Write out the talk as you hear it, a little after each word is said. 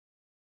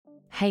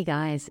Hey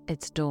guys,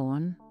 it's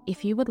Dawn.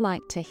 If you would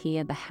like to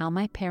hear the How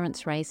My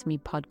Parents Raised Me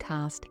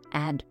podcast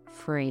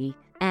ad-free,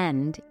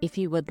 and if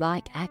you would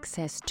like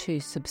access to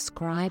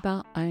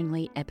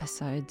subscriber-only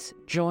episodes,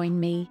 join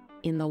me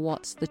in the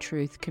What's the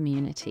Truth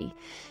community.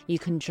 You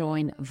can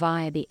join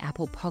via the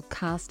Apple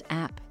Podcast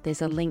app.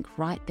 There's a link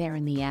right there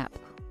in the app,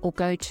 or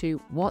go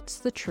to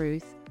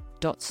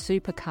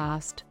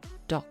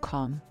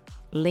whatsthetruth.supercast.com.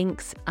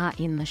 Links are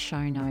in the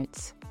show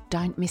notes.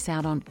 Don't miss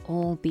out on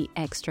all the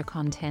extra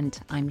content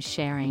I'm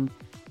sharing.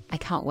 I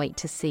can't wait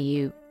to see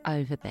you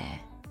over there.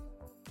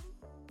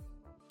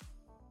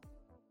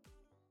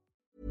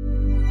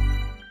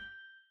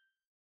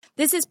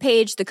 This is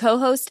Paige, the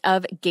co-host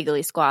of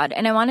Giggly Squad,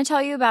 and I want to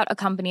tell you about a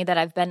company that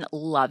I've been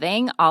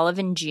loving,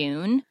 Olive &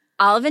 June.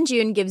 Olive &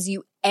 June gives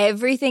you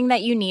everything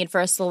that you need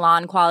for a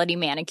salon-quality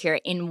manicure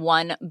in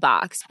one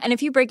box. And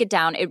if you break it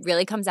down, it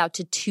really comes out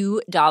to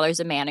 $2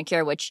 a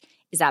manicure, which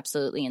is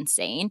absolutely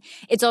insane.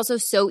 It's also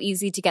so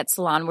easy to get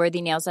salon-worthy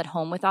nails at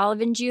home with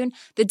Olive & June.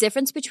 The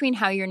difference between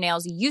how your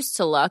nails used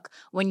to look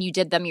when you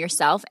did them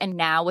yourself and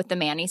now with the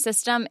Mani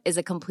system is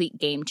a complete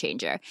game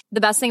changer.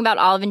 The best thing about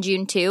Olive &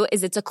 June, too,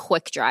 is it's a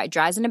quick dry.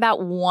 Dries in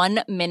about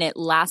 1 minute,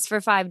 lasts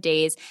for 5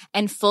 days,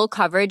 and full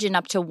coverage in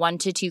up to 1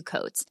 to 2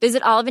 coats.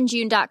 Visit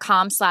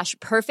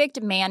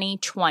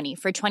oliveandjune.com/perfectmani20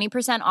 for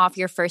 20% off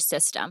your first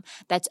system.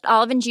 That's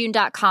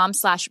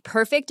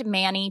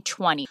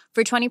oliveandjune.com/perfectmani20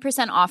 for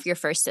 20% off your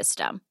first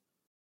system.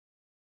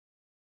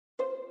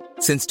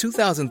 Since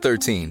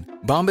 2013,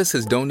 Bombas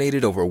has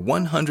donated over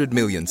 100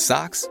 million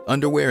socks,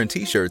 underwear, and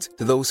T-shirts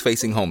to those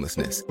facing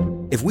homelessness.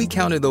 If we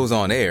counted those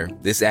on air,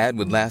 this ad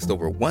would last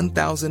over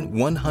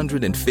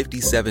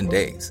 1,157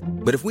 days.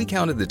 But if we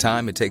counted the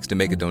time it takes to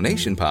make a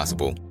donation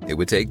possible, it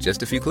would take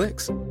just a few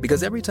clicks.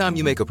 Because every time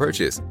you make a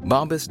purchase,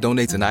 Bombas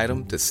donates an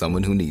item to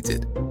someone who needs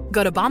it.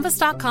 Go to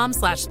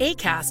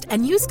bombas.com/ACAST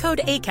and use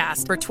code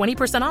ACAST for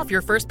 20% off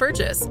your first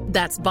purchase.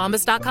 That's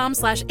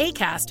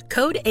bombas.com/ACAST,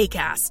 code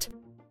ACAST.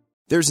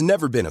 There's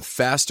never been a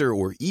faster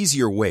or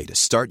easier way to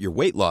start your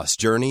weight loss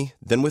journey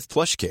than with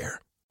PlushCare.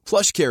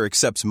 PlushCare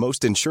accepts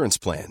most insurance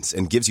plans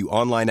and gives you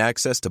online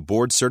access to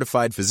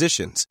board-certified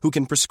physicians who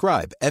can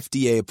prescribe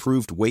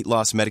FDA-approved weight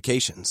loss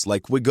medications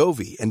like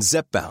Wegovy and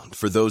Zepbound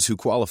for those who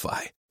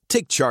qualify.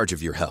 Take charge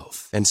of your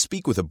health and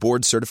speak with a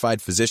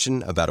board-certified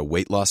physician about a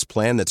weight loss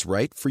plan that's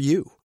right for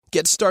you.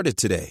 Get started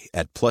today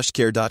at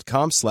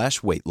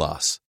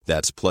plushcare.com/weight-loss.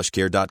 That's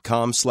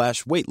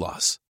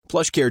plushcare.com/weight-loss.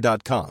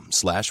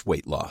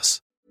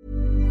 plushcare.com/weight-loss.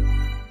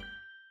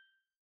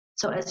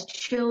 So as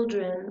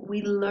children,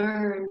 we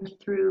learned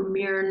through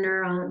mirror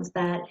neurons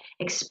that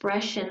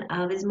expression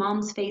of, is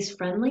mom's face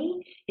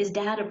friendly? Is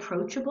dad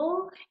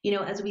approachable?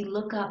 As we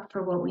look up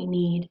for what we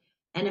need.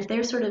 And if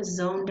they're sort of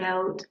zoned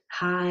out,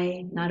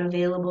 high, not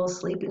available,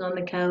 sleeping on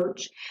the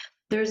couch,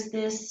 there's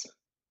this,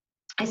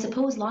 I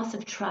suppose, loss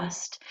of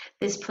trust,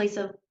 this place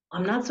of,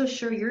 I'm not so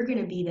sure you're going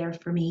to be there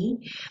for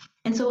me.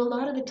 And so a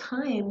lot of the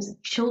times,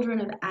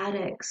 children of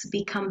addicts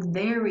become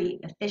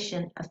very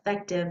efficient,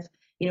 effective,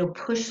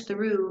 push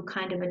through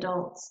kind of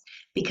adults,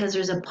 because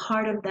there's a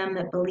part of them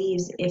that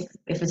believes if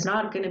it's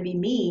not going to be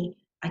me,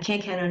 I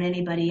can't count on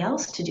anybody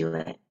else to do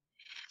it.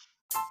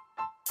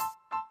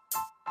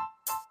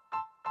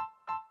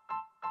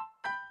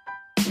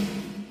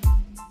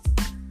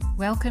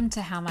 Welcome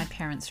to How My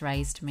Parents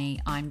Raised Me.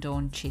 I'm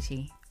Dawn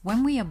Chitty.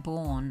 When we are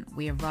born,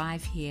 we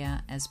arrive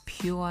here as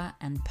pure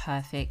and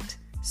perfect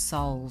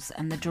souls,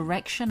 and the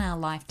direction our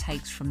life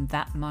takes from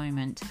that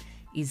moment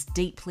is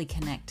deeply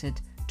connected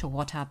to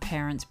what our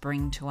parents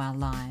bring to our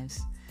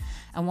lives.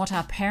 And what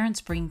our parents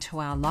bring to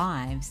our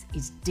lives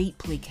is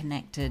deeply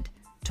connected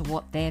to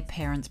what their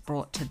parents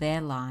brought to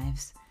their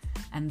lives.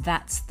 And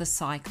that's the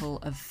cycle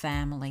of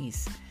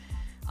families.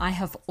 I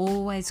have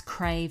always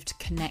craved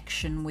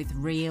connection with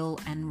real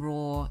and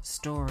raw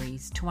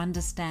stories to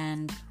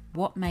understand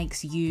what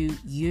makes you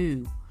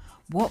you,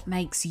 what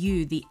makes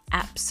you the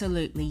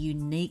absolutely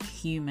unique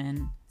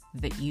human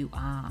that you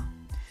are.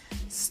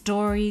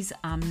 Stories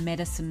are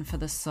medicine for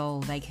the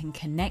soul. They can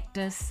connect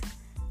us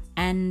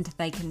and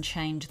they can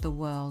change the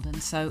world.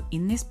 And so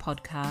in this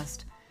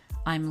podcast,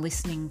 I'm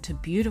listening to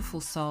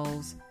beautiful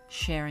souls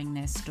sharing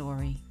their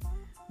story.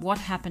 What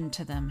happened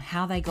to them,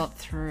 how they got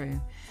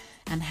through,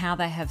 and how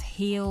they have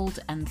healed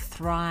and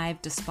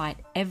thrived despite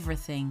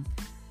everything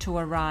to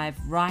arrive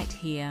right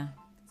here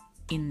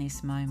in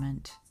this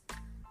moment.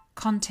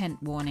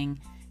 Content warning: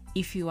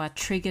 if you are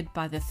triggered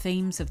by the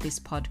themes of this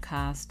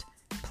podcast,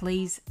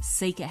 please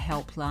seek a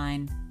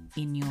helpline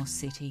in your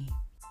city.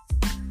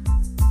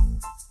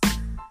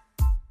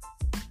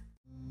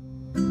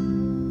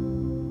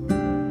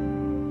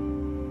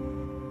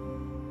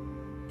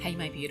 Hey,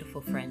 my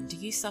beautiful friend, do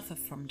you suffer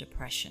from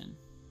depression?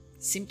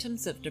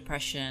 Symptoms of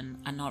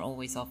depression are not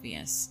always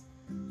obvious.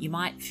 You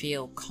might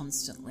feel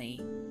constantly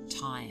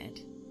tired.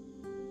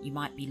 You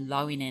might be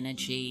low in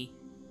energy,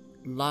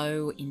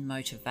 low in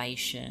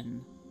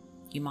motivation.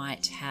 You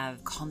might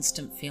have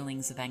constant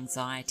feelings of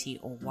anxiety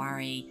or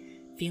worry,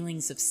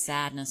 feelings of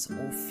sadness,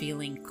 or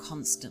feeling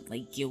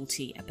constantly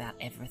guilty about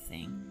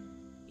everything.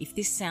 If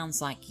this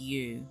sounds like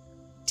you,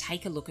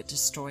 take a look at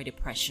Destroy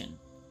Depression.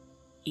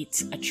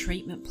 It's a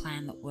treatment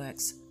plan that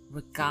works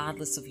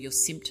regardless of your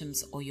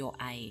symptoms or your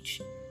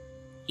age.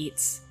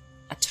 It's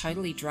a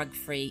totally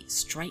drug-free,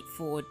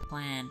 straightforward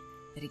plan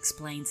that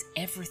explains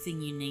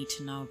everything you need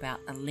to know about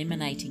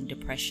eliminating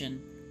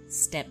depression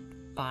step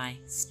by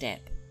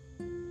step.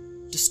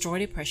 Destroy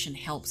Depression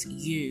helps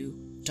you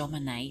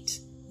dominate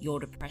your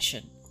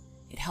depression.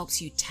 It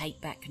helps you take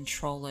back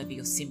control over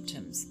your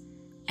symptoms,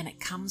 and it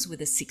comes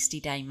with a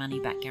 60-day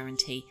money-back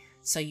guarantee,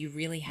 so you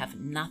really have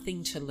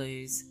nothing to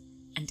lose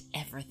and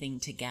everything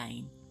to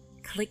gain.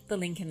 Click the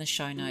link in the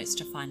show notes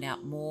to find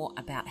out more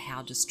about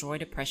how Destroy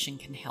Depression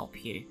can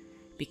help you,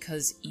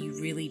 because you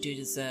really do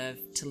deserve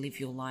to live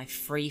your life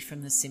free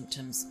from the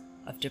symptoms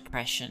of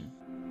depression.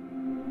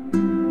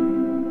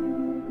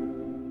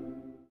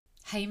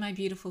 Hey, my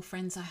beautiful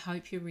friends, I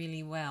hope you're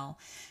really well.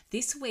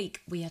 This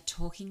week we are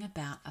talking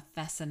about a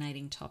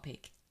fascinating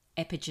topic,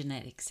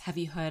 epigenetics. Have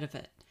you heard of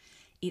it?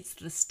 It's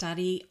the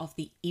study of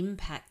the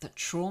impact that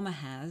trauma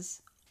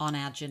has on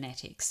our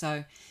genetics.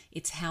 So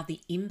it's how the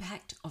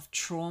impact of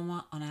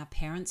trauma on our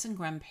parents and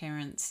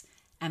grandparents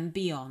and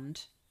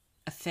beyond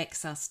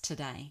affects us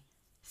today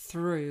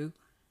through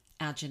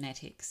our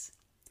genetics.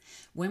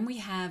 When we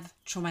have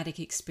traumatic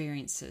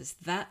experiences,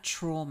 that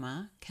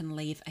trauma can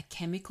leave a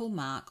chemical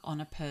mark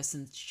on a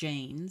person's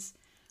genes,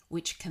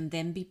 which can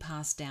then be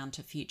passed down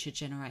to future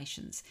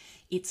generations.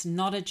 It's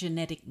not a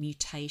genetic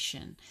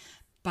mutation,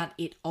 but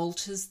it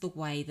alters the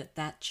way that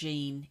that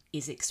gene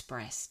is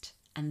expressed.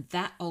 And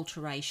that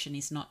alteration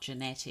is not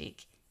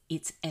genetic,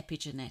 it's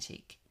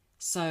epigenetic.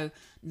 So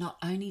not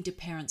only do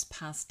parents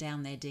pass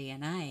down their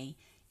DNA,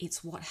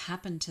 it's what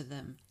happened to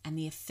them and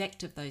the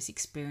effect of those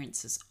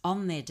experiences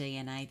on their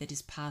DNA that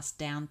is passed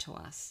down to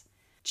us.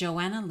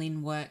 Joanna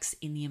Lynn works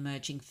in the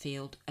emerging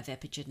field of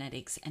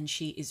epigenetics, and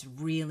she is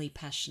really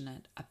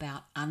passionate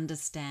about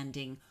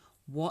understanding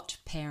what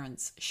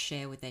parents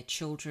share with their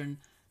children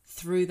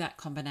through that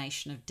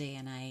combination of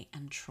DNA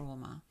and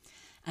trauma.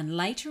 And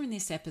later in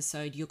this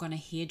episode, you're going to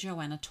hear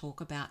Joanna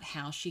talk about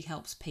how she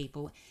helps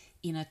people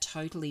in a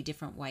totally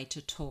different way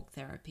to talk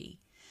therapy.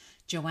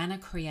 Joanna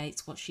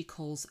creates what she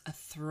calls a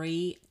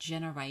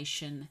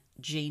 3-generation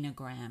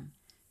genogram.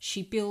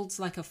 She builds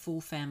like a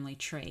full family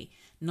tree,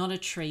 not a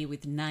tree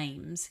with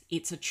names.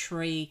 It's a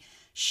tree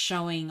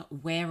showing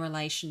where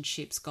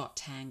relationships got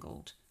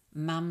tangled.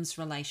 Mum's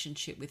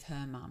relationship with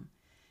her mum.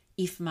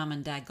 If mum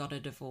and dad got a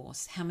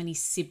divorce, how many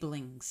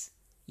siblings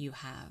you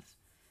have.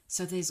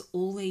 So there's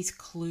all these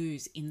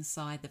clues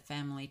inside the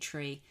family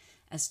tree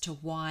as to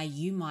why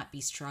you might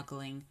be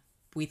struggling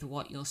with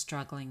what you're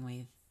struggling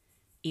with.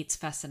 It's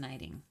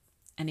fascinating.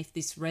 And if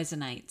this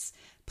resonates,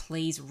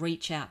 please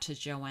reach out to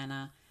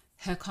Joanna.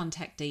 Her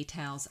contact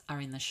details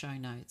are in the show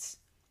notes.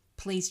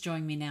 Please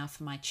join me now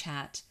for my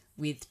chat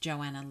with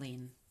Joanna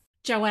Lynn.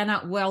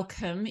 Joanna,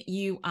 welcome.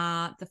 You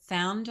are the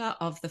founder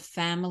of the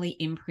Family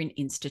Imprint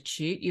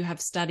Institute. You have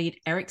studied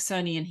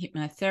Ericksonian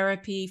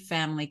hypnotherapy,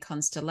 family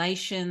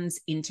constellations,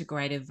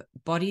 integrative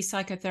body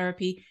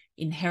psychotherapy,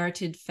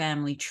 inherited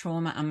family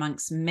trauma,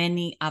 amongst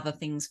many other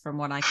things from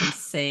what I can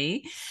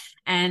see.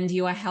 And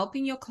you are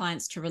helping your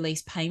clients to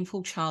release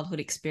painful childhood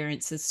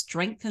experiences,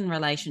 strengthen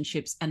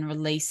relationships, and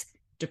release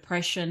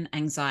depression,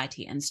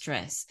 anxiety, and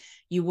stress.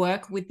 You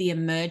work with the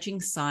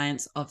emerging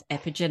science of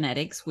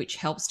epigenetics, which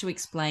helps to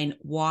explain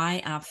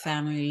why our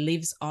family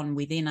lives on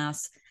within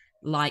us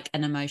like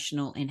an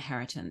emotional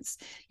inheritance.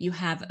 You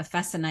have a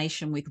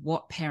fascination with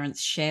what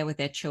parents share with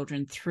their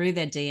children through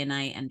their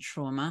DNA and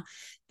trauma.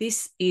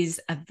 This is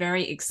a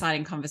very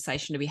exciting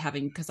conversation to be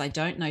having because I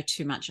don't know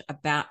too much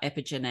about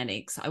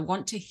epigenetics. I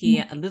want to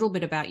hear a little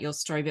bit about your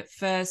story, but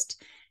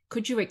first,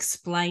 could you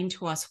explain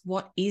to us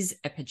what is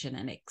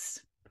epigenetics?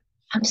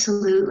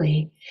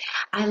 Absolutely.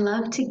 I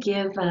love to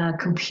give a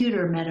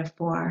computer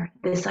metaphor,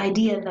 this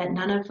idea that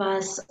none of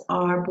us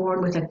are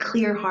born with a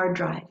clear hard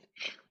drive.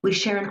 We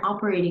share an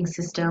operating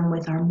system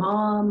with our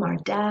mom, our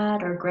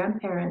dad, our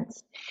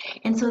grandparents.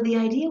 And so the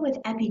idea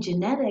with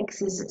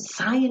epigenetics is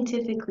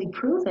scientifically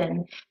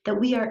proven that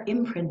we are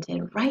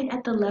imprinted right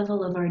at the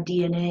level of our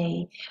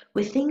DNA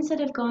with things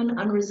that have gone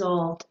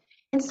unresolved.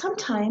 And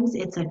sometimes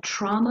it's a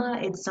trauma,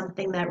 it's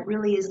something that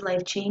really is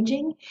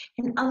life-changing,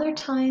 and other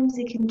times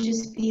it can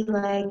just be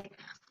like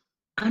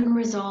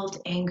unresolved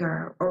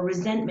anger or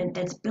resentment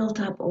that's built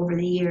up over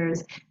the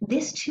years.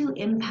 This too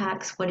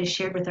impacts what is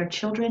shared with our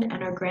children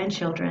and our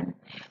grandchildren.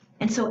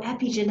 And so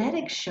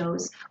epigenetics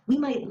shows we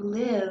might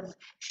live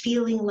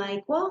feeling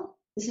like, well,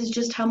 this is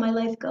just how my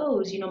life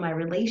goes. You know, my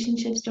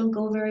relationships don't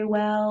go very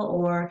well,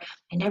 or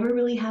I never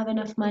really have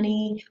enough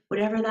money,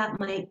 whatever that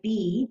might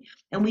be.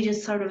 And we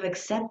just sort of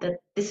accept that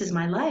this is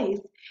my life.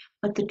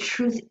 But the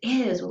truth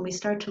is, when we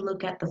start to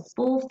look at the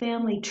full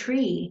family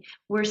tree,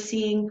 we're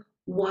seeing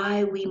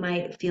why we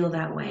might feel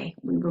that way.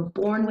 We were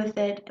born with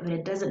it, but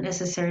it doesn't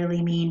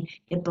necessarily mean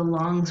it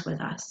belongs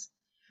with us.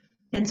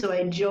 And so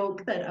I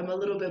joke that I'm a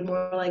little bit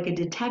more like a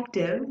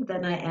detective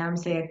than I am,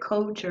 say, a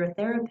coach or a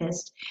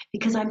therapist,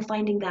 because I'm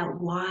finding out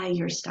why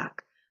you're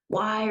stuck,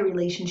 why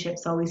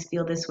relationships always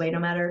feel this way, no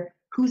matter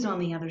who's on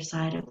the other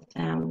side of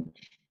them.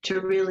 to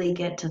really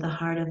get to the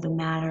heart of the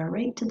matter,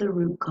 right to the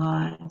root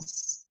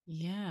cause.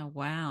 Yeah,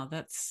 wow,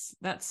 that's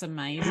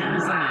amazing,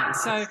 isn't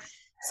it?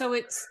 So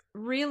it's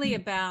really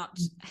about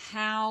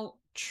how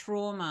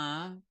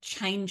trauma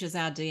changes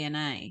our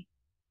DNA.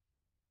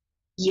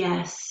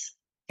 Yes,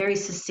 very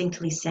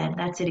succinctly said.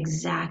 That's it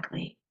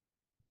exactly.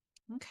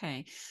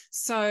 Okay.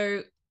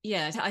 So,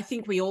 yeah, I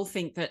think we all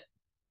think that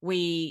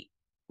we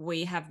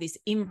have this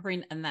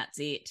imprint and that's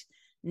it.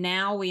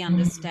 Now we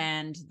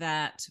understand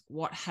that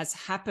what has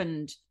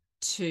happened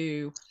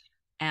to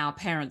our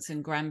parents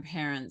and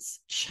grandparents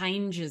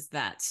changes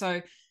that.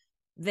 So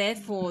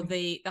therefore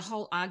the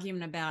whole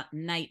argument about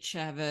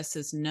nature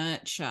versus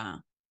nurture,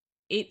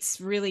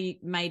 it's really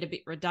made a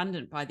bit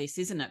redundant by this,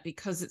 isn't it?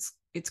 Because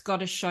it's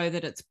got to show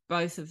that it's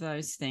both of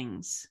those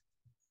things.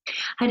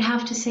 I'd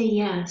have to say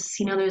yes.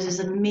 There's this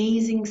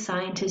amazing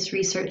scientist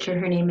researcher.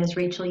 Her name is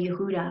Rachel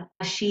Yehuda.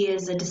 She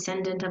is a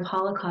descendant of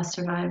Holocaust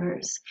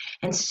survivors.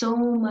 And so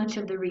much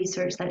of the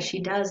research that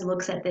she does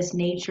looks at this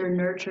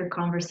nature-nurture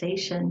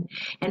conversation.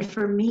 And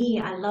for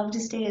me, I love to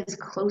stay as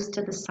close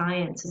to the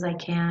science as I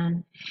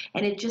can.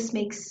 And it just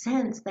makes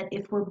sense that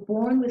if we're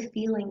born with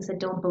feelings that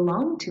don't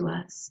belong to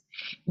us,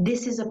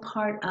 this is a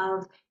part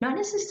of not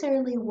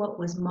necessarily what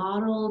was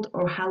modeled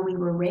or how we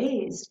were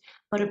raised,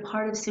 but a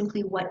part of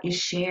simply what is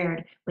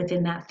shared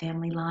within that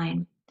family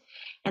line.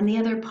 And the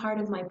other part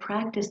of my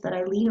practice that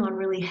I lean on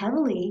really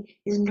heavily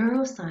is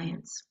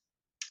neuroscience.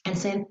 And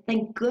saying,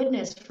 thank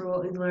goodness for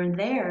what we've learned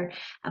there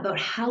about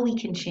how we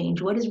can change,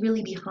 what is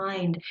really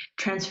behind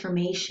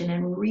transformation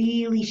and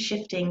really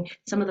shifting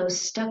some of those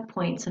stuck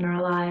points in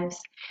our lives.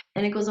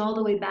 And it goes all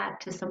the way back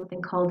to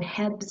something called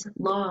Hebb's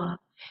Law,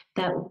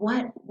 that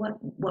what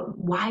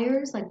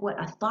wires, like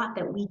what a thought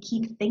that we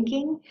keep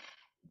thinking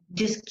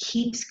just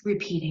keeps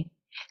repeating.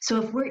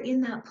 So if we're in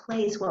that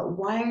place, what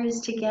wires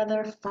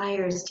together,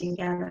 fires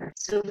together.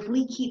 So if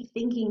we keep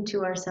thinking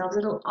to ourselves,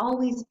 it'll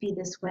always be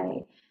this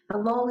way.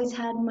 I've always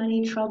had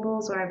money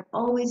troubles, or I've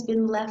always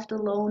been left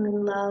alone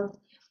in love.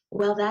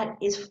 Well, that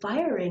is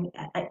firing,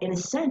 in a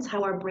sense,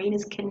 how our brain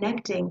is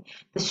connecting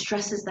the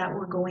stresses that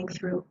we're going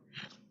through.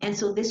 And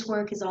so this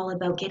work is all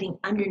about getting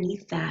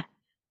underneath that,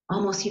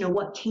 almost,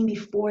 what came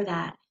before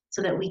that,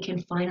 so that we can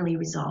finally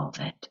resolve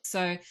it.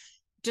 So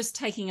just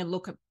taking a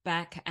look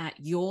back at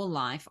your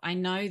life, I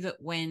know that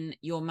when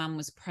your mum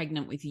was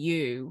pregnant with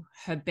you,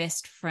 her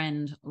best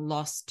friend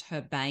lost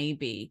her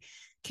baby.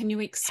 Can you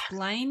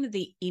explain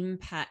the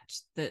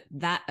impact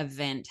that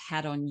event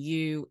had on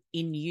you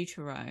in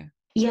utero?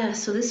 Yeah,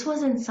 so this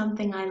wasn't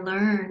something I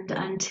learned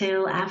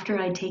until after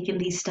I'd taken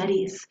these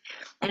studies.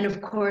 And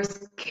of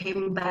course,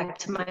 came back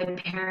to my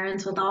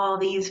parents with all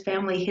these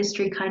family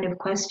history kind of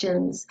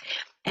questions.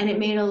 And it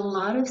made a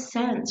lot of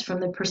sense from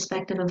the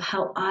perspective of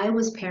how I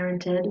was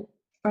parented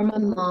from a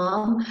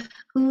mom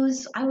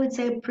who's, I would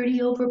say, pretty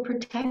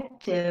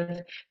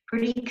overprotective,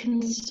 pretty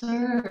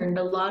concerned.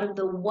 A lot of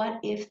the what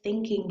if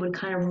thinking would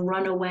kind of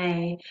run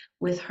away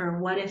with her.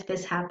 What if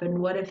this happened?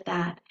 What if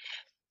that?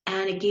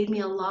 And it gave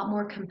me a lot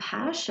more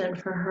compassion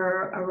for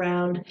her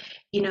around,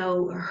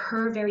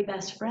 her very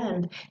best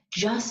friend,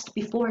 just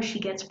before she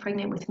gets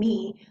pregnant with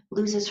me,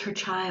 loses her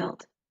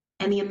child.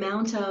 And the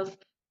amount of,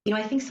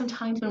 I think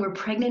sometimes when we're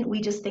pregnant,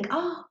 we just think,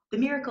 oh, the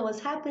miracle has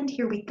happened.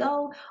 Here we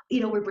go.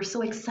 We're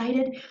so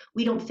excited.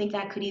 We don't think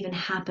that could even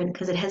happen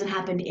because it hasn't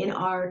happened in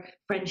our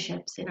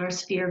friendships, in our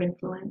sphere of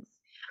influence.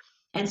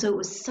 And so it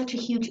was such a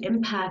huge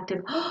impact of,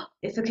 oh,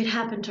 if it could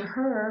happen to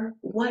her,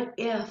 what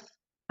if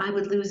I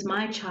would lose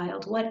my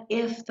child? What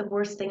if the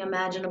worst thing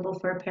imaginable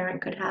for a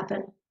parent could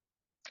happen?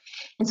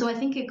 And so I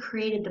think it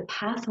created the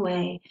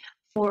pathway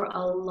for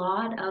a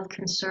lot of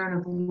concern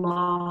of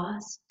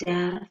loss,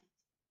 death,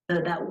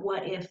 that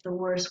what if the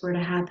worst were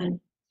to happen.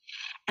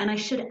 And I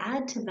should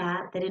add to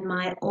that in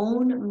my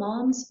own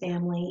mom's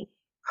family,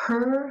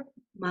 her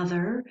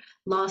mother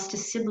lost a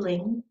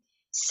sibling,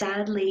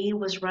 sadly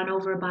was run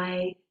over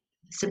by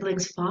the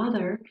sibling's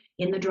father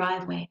in the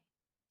driveway.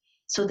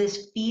 So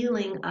this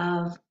feeling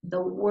of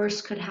the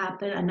worst could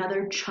happen,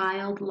 another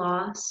child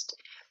lost.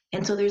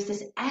 And so there's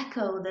this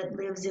echo that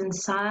lives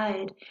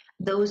inside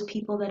those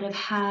people that have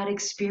had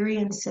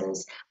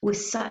experiences with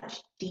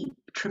such deep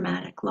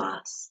traumatic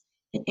loss.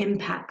 It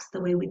impacts the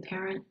way we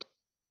parent.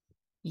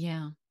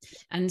 Yeah.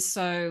 And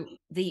so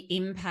the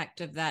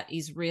impact of that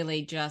is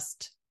really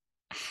just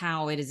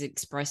how it is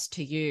expressed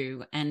to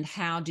you. And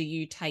how do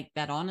you take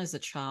that on as a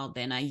child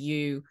then? Are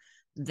you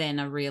then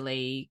a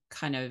really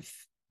kind of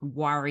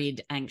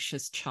worried,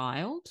 anxious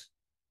child?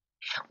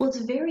 Well, it's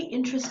very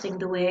interesting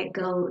the way it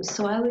goes.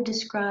 So I would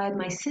describe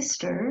my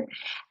sister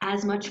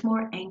as much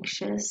more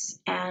anxious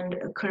and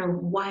kind of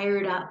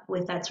wired up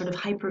with that sort of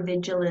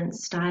hypervigilance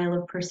style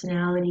of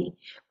personality,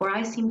 where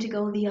I seem to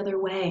go the other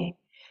way.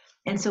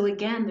 And so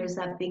again, there's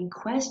that big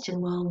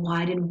question, well,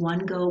 why did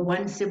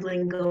one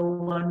sibling go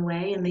one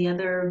way and the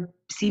other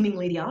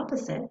seemingly the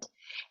opposite?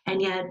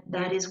 And yet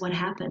that is what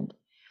happened.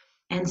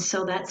 And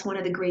so that's one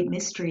of the great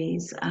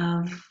mysteries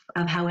of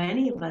how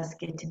any of us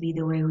get to be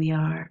the way we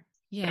are.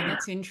 Yeah,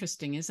 that's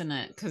interesting, isn't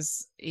it?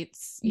 Because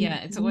it's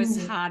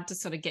always hard to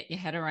sort of get your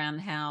head around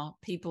how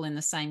people in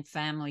the same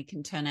family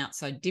can turn out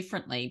so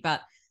differently.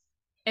 But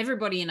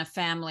everybody in a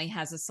family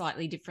has a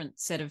slightly different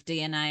set of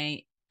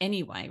DNA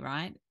anyway,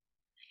 right?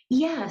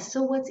 Yeah,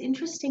 so what's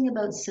interesting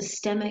about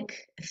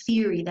systemic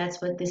theory,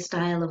 that's what this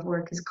style of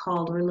work is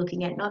called. We're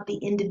looking at not the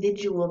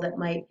individual that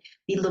might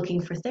be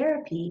looking for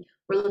therapy,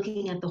 we're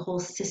looking at the whole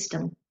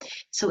system.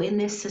 So in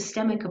this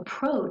systemic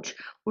approach,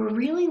 we're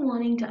really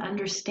wanting to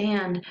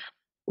understand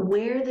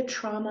where the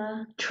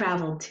trauma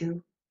traveled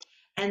to.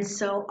 And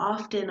so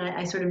often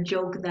I sort of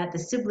joke that the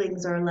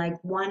siblings are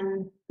like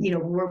one,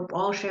 we're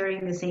all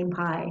sharing the same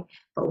pie,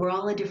 but we're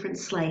all a different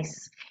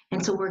slice.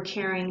 And so we're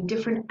carrying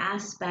different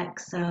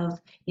aspects of,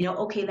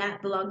 okay,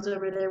 that belongs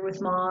over there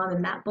with mom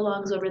and that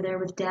belongs over there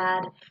with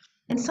dad.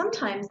 And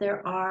sometimes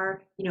there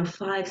are,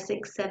 5,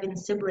 6, 7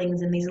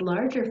 siblings in these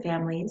larger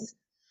families.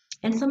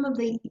 And some of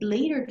the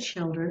later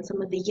children,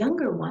 some of the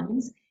younger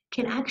ones,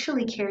 can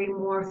actually carry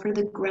more for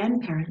the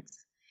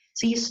grandparents.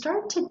 So you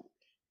start to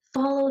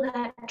follow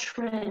that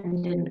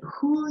trend and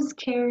who's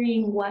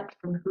carrying what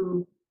from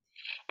who.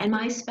 And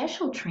my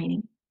special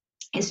training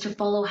is to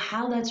follow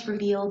how that's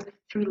revealed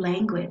through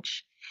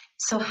language.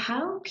 So,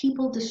 how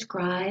people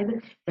describe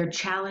their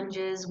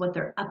challenges, what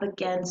they're up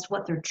against,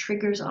 what their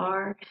triggers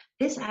are,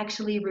 this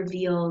actually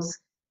reveals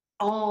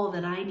all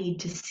that I need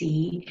to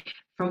see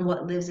from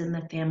what lives in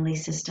the family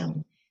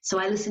system. So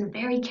I listen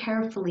very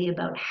carefully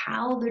about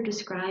how they're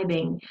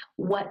describing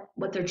what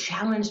they're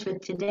challenged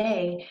with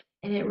today,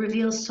 and it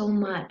reveals so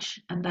much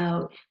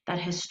about that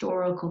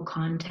historical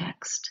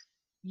context.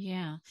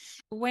 Yeah.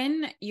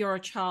 When you're a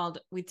child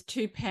with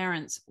two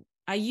parents,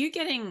 are you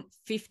getting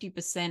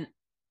 50%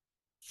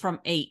 from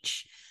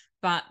each,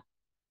 but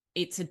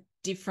it's a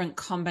different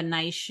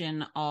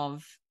combination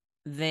of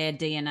their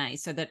DNA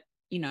so that,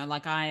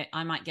 like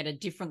I might get a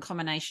different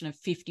combination of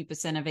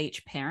 50% of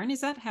each parent.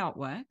 Is that how it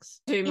works?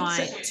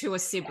 To a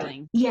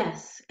sibling?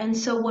 Yes. And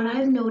so what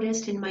I've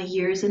noticed in my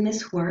years in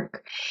this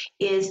work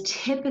is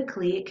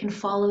typically it can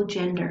follow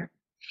gender.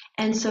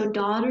 And so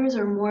daughters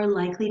are more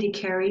likely to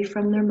carry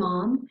from their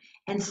mom,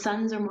 and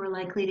sons are more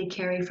likely to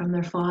carry from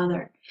their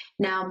father.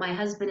 Now, my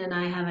husband and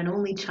I have an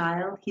only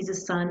child. He's a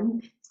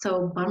son,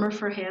 so bummer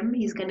for him.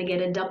 He's going to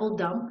get a double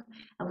dump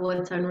of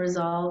what's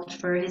unresolved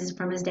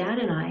from his dad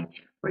and I,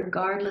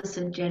 regardless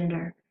of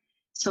gender.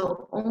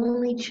 So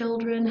only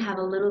children have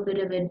a little bit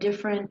of a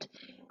different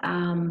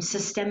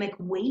systemic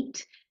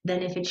weight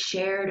than if it's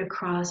shared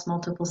across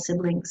multiple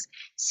siblings.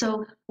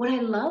 So what I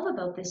love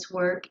about this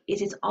work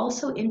is it's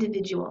also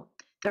individual.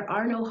 There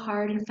are no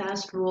hard and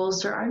fast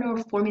rules. There are no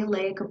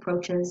formulaic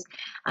approaches.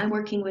 I'm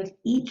working with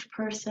each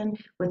person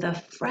with a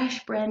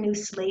fresh, brand new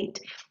slate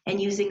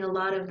and using a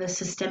lot of the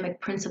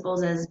systemic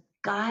principles as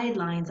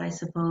guidelines, I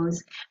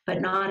suppose, but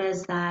not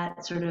as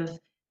that sort of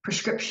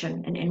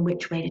prescription and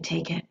which way to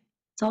take it.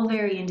 It's all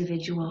very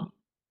individual.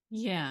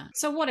 Yeah.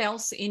 So what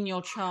else in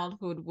your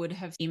childhood would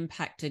have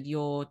impacted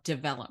your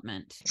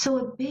development? So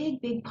a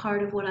big, big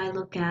part of what I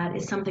look at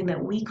is something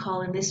that we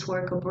call in this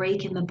work a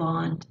break in the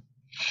bond.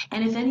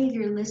 And if any of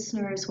your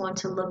listeners want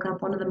to look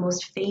up one of the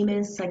most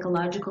famous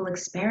psychological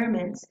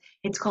experiments,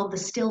 it's called the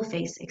still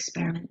face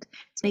experiment.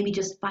 It's maybe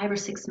just 5 or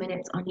 6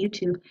 minutes on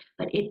YouTube,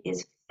 but it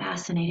is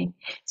fascinating.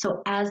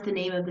 So as the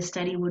name of the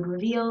study would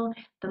reveal,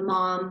 the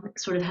mom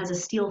sort of has a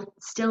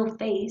still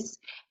face,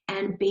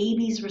 and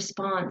baby's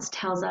response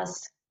tells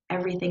us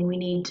everything we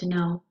need to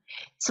know.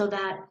 So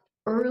that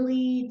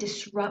early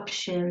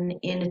disruption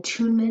in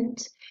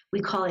attunement, we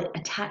call it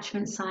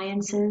attachment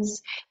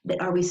sciences.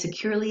 Are we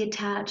securely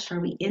attached? Are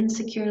we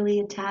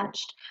insecurely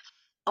attached?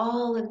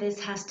 All of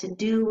this has to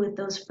do with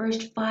those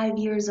first 5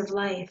 years of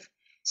life.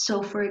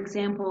 So, for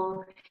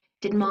example,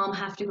 did mom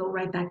have to go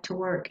right back to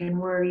work and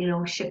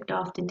we're, shipped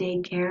off to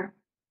daycare?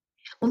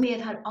 We may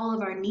have had all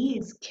of our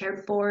needs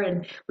cared for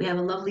and we have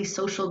a lovely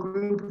social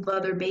group of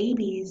other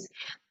babies,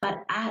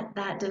 but at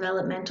that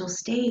developmental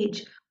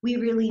stage, we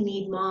really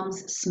need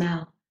mom's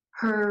smell,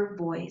 her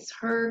voice,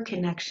 her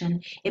connection.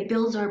 It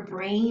builds our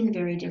brain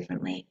very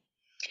differently.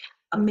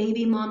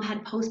 Maybe mom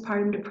had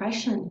postpartum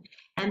depression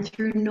and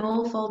through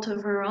no fault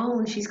of her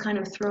own, she's kind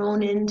of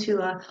thrown into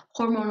a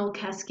hormonal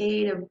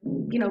cascade of,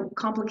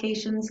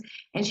 complications,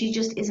 and she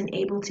just isn't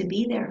able to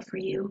be there for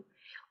you.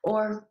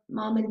 Or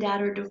mom and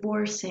dad are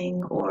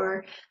divorcing,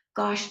 or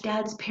gosh,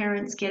 dad's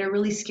parents get a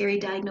really scary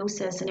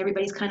diagnosis and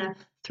everybody's kind of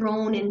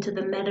thrown into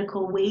the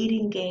medical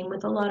waiting game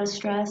with a lot of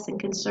stress and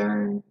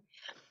concern.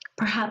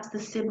 Perhaps the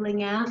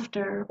sibling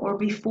after or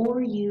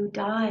before you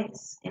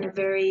dies in a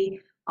very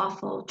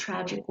awful,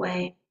 tragic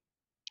way.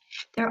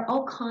 There are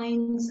all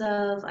kinds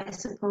of, I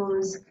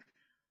suppose,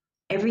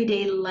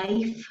 everyday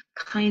life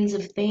kinds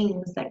of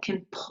things that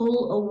can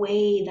pull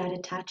away that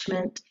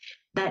attachment,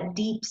 that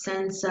deep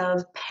sense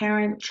of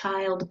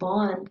parent-child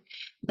bond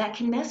that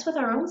can mess with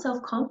our own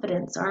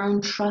self-confidence, our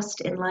own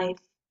trust in life.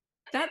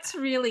 That's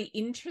really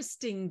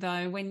interesting,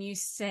 though, when you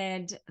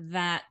said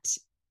that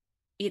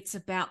it's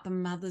about the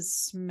mother's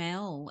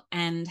smell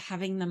and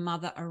having the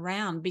mother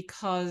around,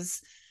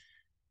 because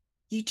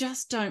you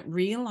just don't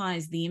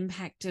realize the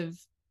impact of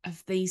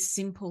of these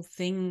simple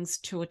things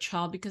to a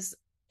child? Because,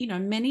 you know,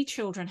 many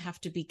children have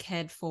to be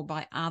cared for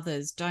by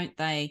others, don't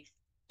they,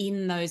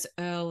 in those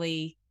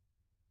early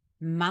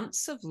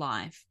months of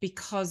life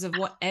because of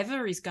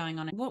whatever is going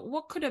on.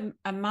 What could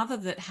a mother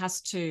that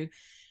has to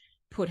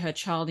put her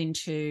child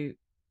into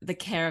the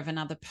care of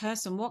another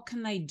person, what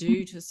can they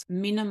do to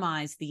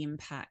minimize the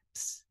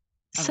impacts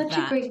of Such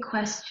that? a great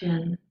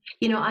question.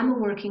 You know, I'm a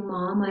working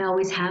mom. I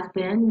always have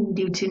been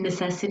due to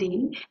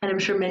necessity, and I'm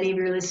sure many of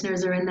your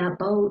listeners are in that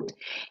boat.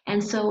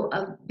 And so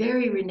a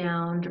very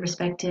renowned,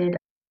 respected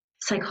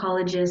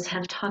psychologists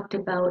have talked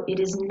about it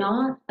is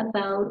not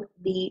about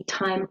the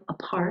time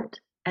apart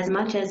as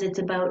much as it's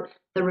about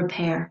the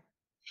repair.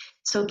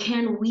 So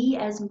can we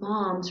as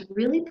moms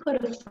really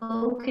put a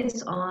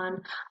focus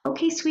on,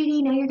 okay,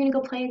 sweetie, now you're going to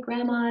go play at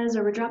grandma's,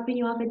 or we're dropping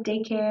you off at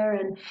daycare,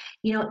 and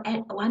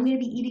I'm going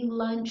to be eating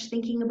lunch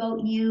thinking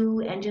about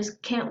you and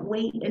just can't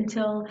wait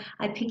until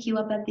I pick you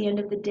up at the end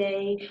of the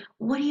day.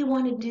 What do you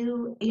want to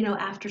do,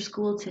 after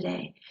school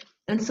today?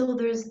 And so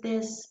there's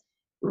this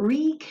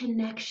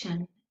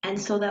reconnection. And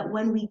so that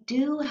when we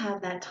do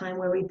have that time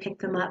where we pick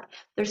them up,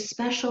 there's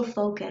special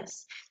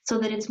focus so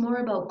that it's more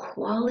about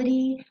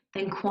quality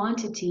than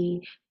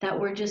quantity, that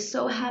we're just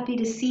so happy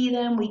to see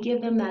them. We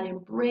give them that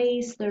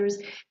embrace. There's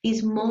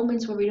these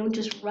moments where we don't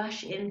just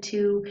rush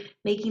into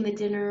making the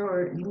dinner,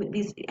 or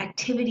these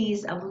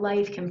activities of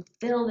life can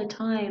fill the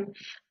time,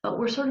 but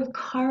we're sort of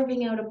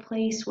carving out a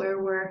place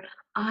where we're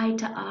eye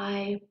to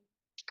eye.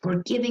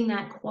 We're giving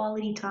that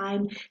quality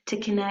time to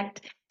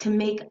connect, to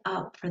make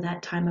up for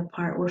that time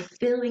apart. We're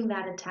filling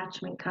that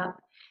attachment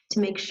cup to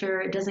make sure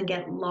it doesn't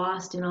get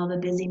lost in all the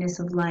busyness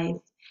of life.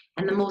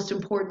 And the most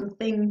important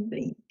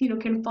thing,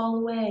 can fall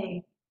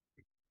away.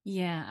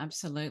 Yeah,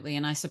 absolutely.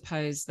 And I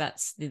suppose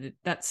that's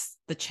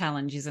the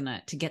challenge, isn't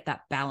it? To get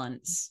that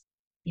balance.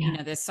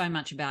 Yeah. There's so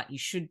much about you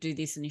should do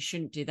this and you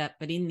shouldn't do that.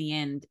 But in the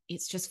end,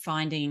 it's just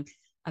finding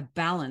a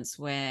balance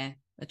where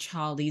the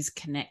child is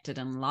connected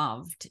and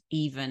loved,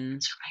 even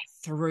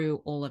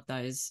through all of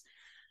those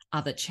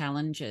other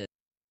challenges.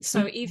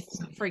 So if,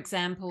 for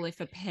example,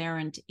 if a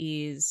parent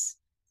is,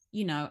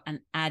 an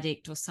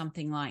addict or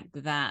something like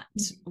that,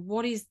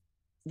 what is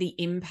the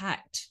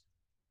impact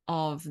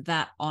of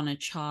that on a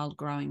child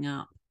growing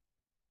up?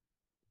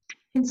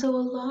 And so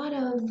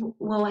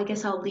I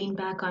guess I'll lean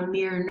back on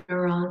mirror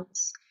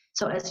neurons.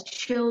 So as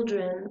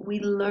children, we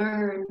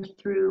learn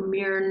through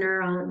mirror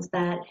neurons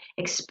that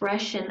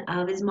expression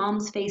of, is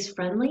mom's face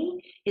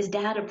friendly? Is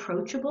dad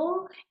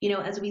approachable?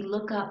 As we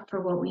look up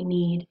for what we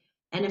need.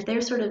 And if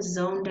they're sort of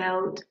zoned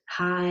out,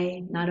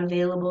 high, not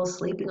available,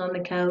 sleeping on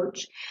the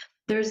couch,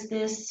 there's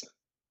this,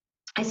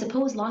 I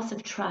suppose, loss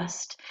of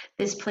trust,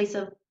 this place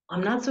of,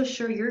 I'm not so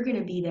sure you're going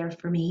to be there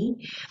for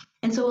me.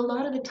 And so a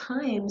lot of the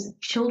times,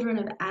 children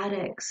of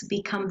addicts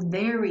become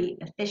very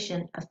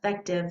efficient,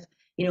 effective,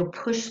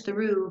 push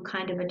through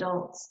kind of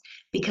adults,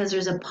 because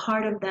there's a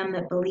part of them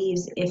that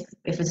believes if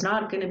it's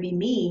not going to be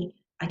me,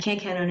 I can't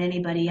count on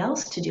anybody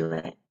else to do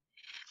it.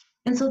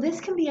 And so this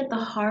can be at the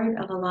heart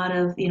of a lot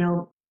of,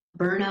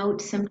 burnout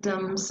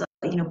symptoms,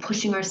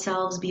 pushing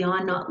ourselves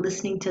beyond, not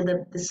listening to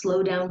the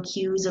slow down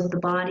cues of the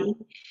body.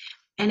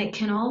 And it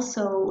can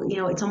also,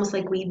 it's almost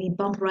like we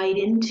bump right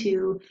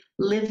into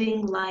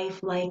living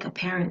life like a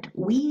parent.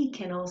 We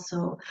can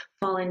also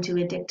fall into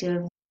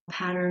addictive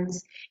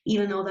patterns,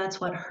 even though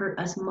that's what hurt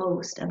us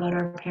most about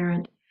our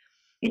parent.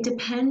 It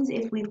depends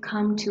if we've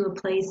come to a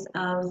place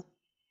of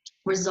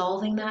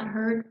resolving that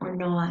hurt or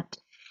not.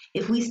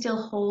 If we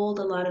still hold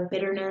a lot of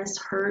bitterness,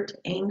 hurt,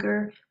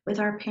 anger with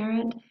our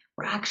parent,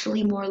 we're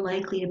actually more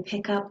likely to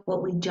pick up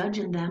what we judge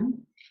in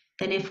them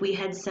than if we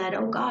had said,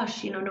 oh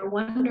gosh, no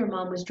wonder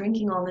mom was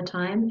drinking all the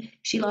time.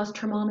 She lost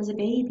her mom as a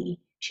baby.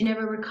 She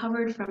never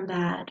recovered from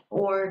that.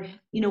 Or,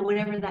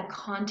 whatever that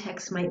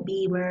context might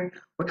be, where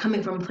we're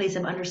coming from a place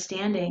of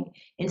understanding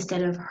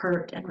instead of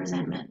hurt and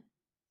resentment.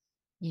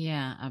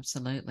 Yeah,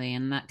 absolutely.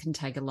 And that can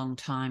take a long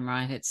time,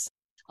 right? It's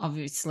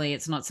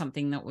not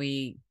something that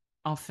we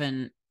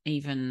often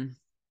even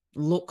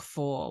look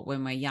for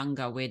when we're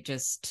younger. We're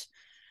just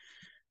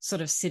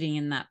sort of sitting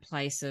in that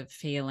place of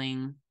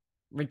feeling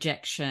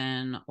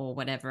rejection or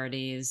whatever it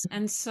is.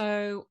 And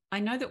so I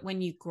know that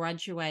when you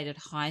graduated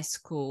high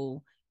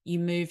school, you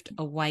moved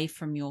away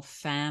from your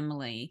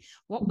family.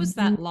 What was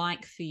that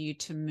like for you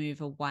to move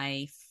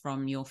away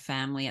from your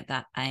family at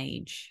that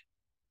age?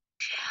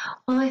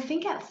 Well, I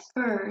think at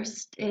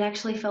first it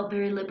actually felt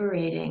very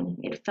liberating.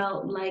 It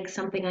felt like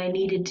something I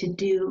needed to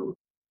do.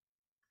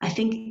 I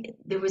think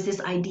there was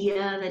this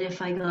idea that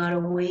if I got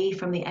away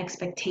from the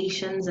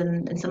expectations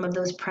and some of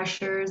those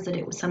pressures, that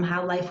it was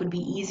somehow life would be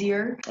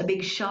easier. A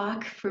big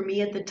shock for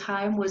me at the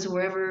time was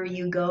wherever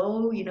you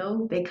go,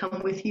 they come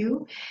with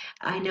you.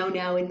 I know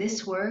now in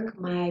this work,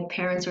 my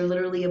parents are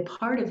literally a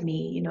part of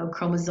me,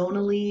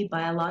 chromosomally,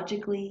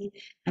 biologically.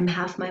 I'm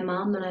half my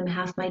mom and I'm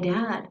half my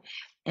dad.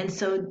 And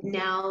so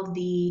now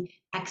the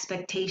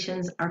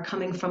expectations are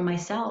coming from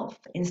myself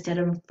instead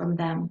of from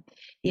them.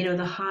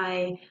 The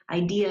high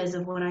ideas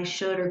of what I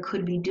should or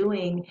could be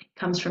doing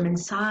comes from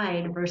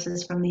inside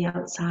versus from the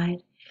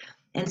outside.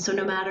 And so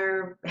no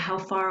matter how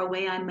far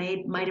away I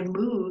might have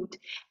moved,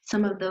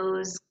 some of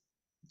those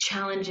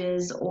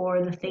challenges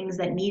or the things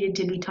that needed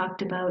to be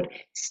talked about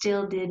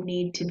still did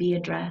need to be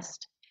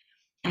addressed.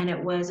 And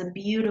it was a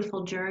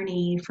beautiful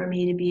journey for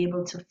me to be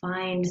able to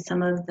find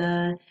some of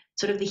the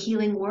sort of the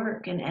healing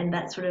work and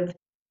that sort of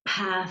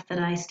path that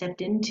I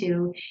stepped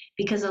into,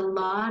 because a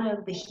lot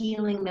of the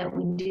healing that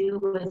we do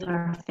with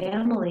our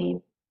family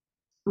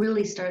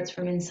really starts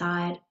from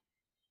inside.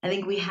 I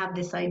think we have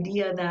this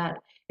idea that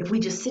if we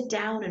just sit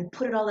down and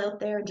put it all out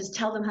there and just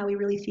tell them how we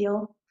really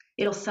feel,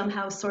 it'll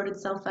somehow sort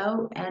itself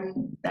out.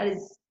 And that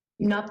is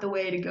not the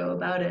way to go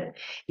about it.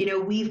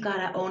 We've got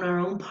to own our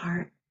own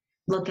part,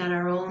 look at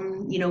our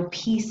own,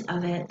 piece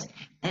of it,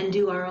 and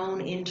do our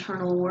own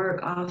internal work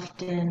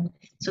often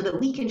so that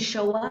we can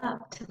show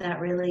up to that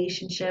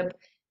relationship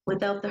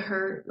without the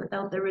hurt,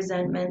 without the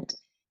resentment,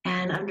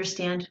 and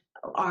understand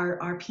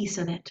our piece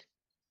of it.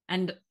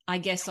 And I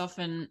guess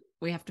often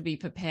we have to be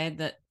prepared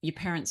that your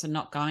parents are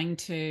not going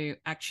to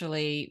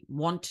actually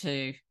want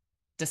to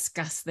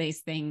discuss these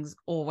things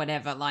or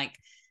whatever. Like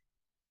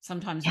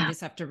sometimes we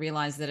just have to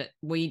realize that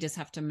we just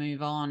have to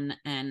move on,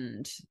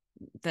 and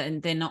then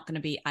they're not going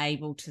to be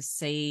able to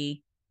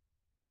see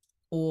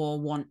or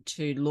want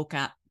to look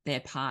at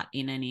their part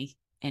in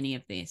any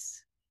of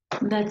this.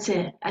 That's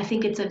it. I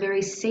think it's a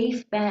very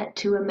safe bet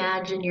to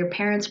imagine your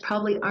parents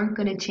probably aren't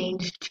going to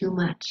change too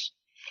much.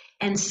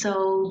 And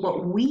so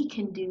what we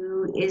can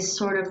do is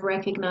sort of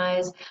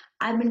recognize,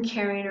 I've been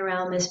carrying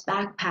around this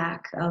backpack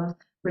of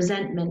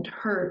resentment,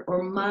 hurt,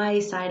 or my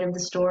side of the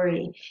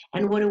story.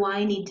 And what do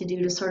I need to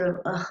do to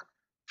sort of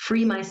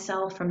free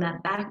myself from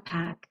that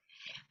backpack?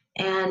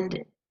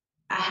 And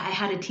I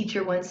had a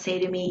teacher once say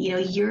to me,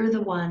 you're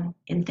the one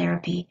in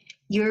therapy.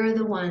 You're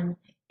the one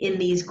in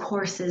these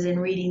courses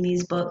and reading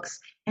these books.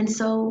 And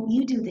so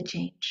you do the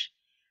change.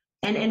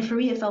 And for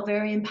me, it felt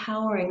very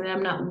empowering that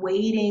I'm not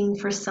waiting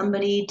for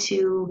somebody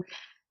to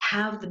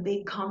have the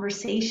big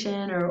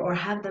conversation or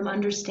have them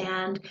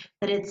understand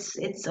that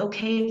it's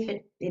okay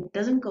if it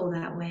doesn't go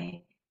that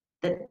way,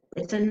 that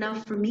it's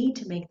enough for me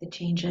to make the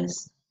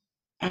changes.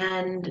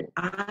 And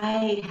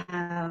I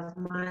have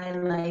my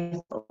life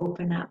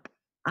open up.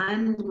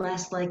 I'm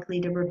less likely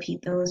to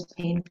repeat those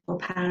painful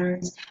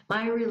patterns.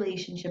 My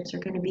relationships are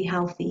going to be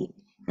healthy.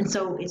 And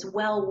so it's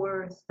well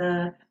worth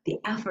the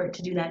effort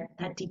to do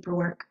that deeper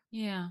work.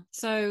 Yeah.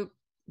 So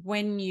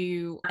when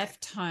you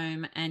left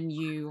home and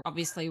you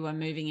obviously were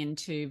moving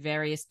into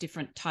various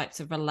different types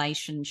of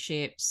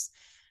relationships,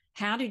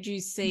 how did you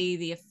see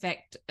the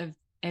effect of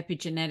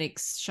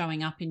epigenetics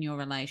showing up in your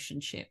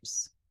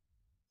relationships?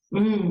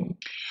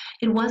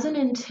 It wasn't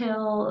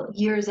until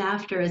years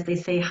after, as they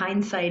say,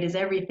 hindsight is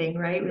everything,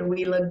 right? When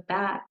we look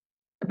back.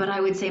 But I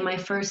would say my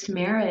first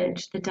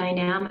marriage, the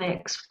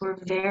dynamics were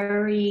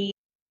very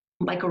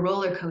like a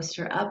roller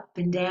coaster, up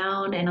and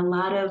down, and a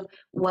lot of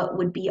what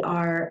would be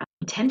our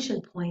tension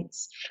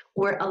points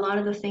were a lot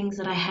of the things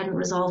that I hadn't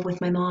resolved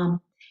with my mom.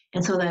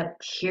 And so that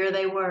here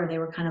they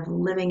were kind of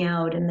living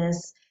out in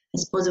this, I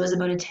suppose it was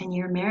about a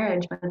 10-year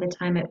marriage by the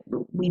time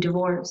we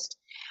divorced.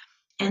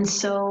 And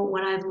so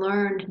what I've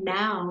learned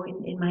now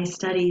in my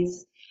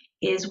studies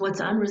is what's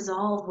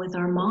unresolved with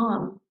our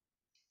mom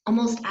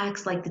almost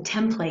acts like the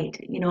template.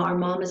 Our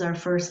mom is our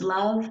first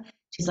love.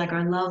 She's like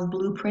our love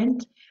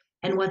blueprint.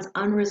 And what's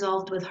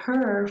unresolved with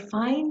her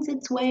finds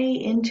its way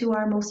into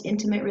our most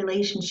intimate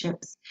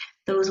relationships.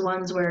 Those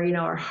ones where,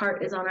 our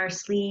heart is on our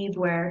sleeve,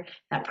 where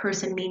that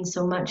person means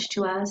so much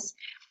to us.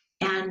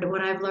 And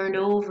what I've learned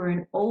over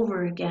and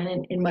over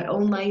again in my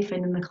own life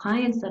and in the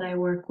clients that I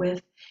work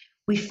with,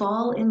 we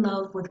fall in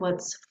love with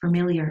what's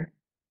familiar,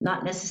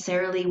 not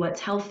necessarily what's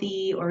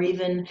healthy or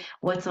even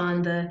what's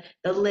on the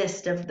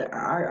list of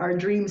our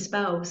dream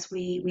spouse.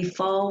 We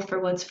fall for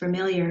what's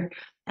familiar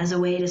as a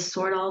way to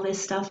sort all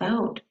this stuff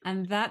out.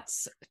 And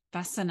that's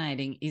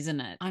fascinating,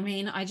 isn't it? I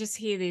mean, I just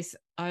hear this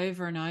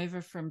over and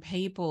over from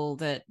people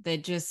that they're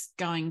just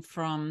going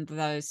from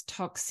those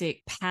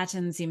toxic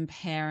patterns in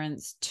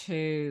parents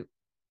to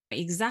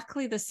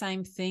exactly the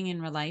same thing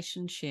in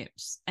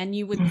relationships. And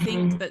you would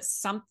think that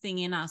something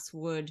in us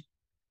would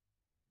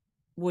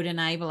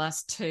enable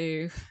us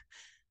to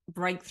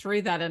break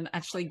through that and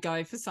actually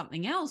go for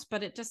something else,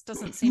 but it just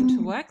doesn't seem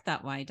to work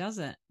that way, does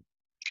it?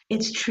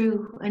 It's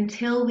true.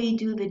 Until we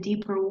do the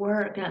deeper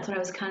work, that's what I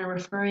was kind of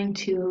referring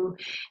to.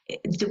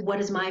 What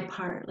is my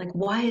part? Like,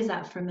 why is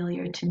that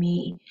familiar to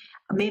me?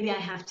 Maybe I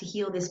have to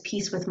heal this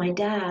piece with my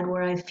dad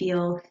where I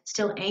feel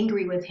still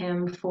angry with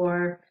him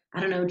for, I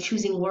don't know,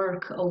 choosing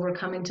work over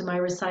coming to my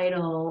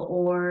recital,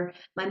 or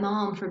my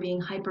mom for being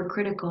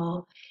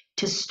hypercritical,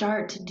 to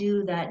start to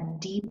do that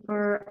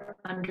deeper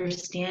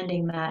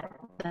understanding, that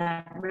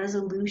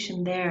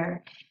resolution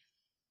there.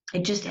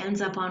 It just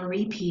ends up on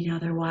repeat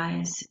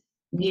otherwise.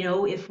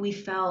 If we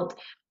felt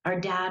our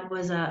dad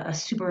was a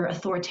super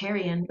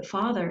authoritarian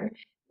father,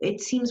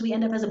 it seems we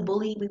end up as a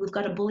bully. We've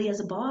got a bully as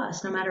a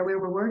boss, no matter where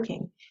we're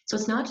working. So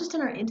it's not just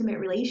in our intimate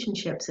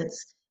relationships.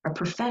 It's our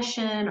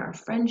profession, our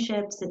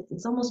friendships.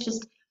 It's almost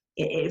just,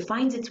 it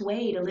finds its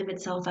way to live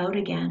itself out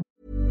again.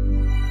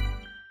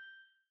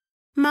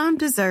 Mom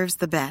deserves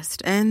the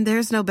best, and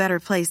there's no better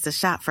place to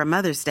shop for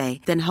Mother's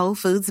Day than Whole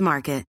Foods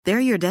Market. They're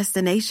your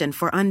destination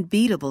for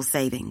unbeatable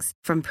savings,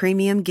 from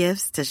premium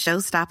gifts to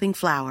show-stopping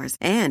flowers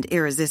and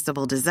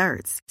irresistible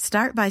desserts.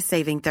 Start by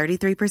saving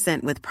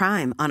 33% with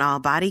Prime on all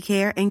body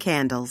care and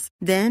candles.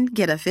 Then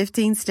get a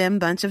 15-stem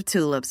bunch of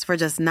tulips for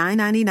just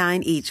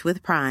 $9.99 each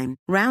with Prime.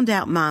 Round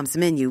out Mom's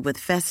menu with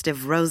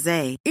festive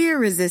rosé,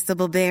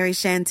 irresistible berry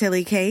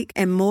chantilly cake,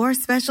 and more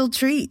special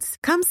treats.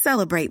 Come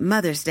celebrate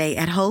Mother's Day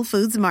at Whole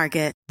Foods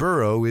Market.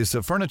 Burrow is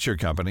a furniture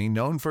company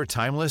known for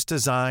timeless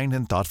design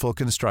and thoughtful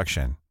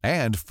construction,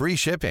 and free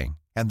shipping,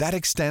 and that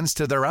extends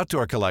to their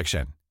outdoor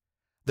collection.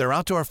 Their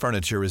outdoor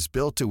furniture is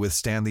built to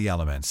withstand the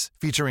elements,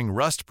 featuring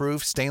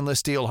rust-proof stainless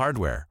steel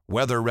hardware,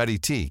 weather-ready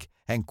teak,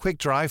 and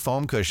quick-dry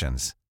foam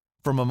cushions.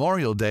 For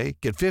Memorial Day,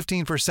 get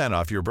 15%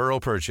 off your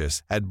Burrow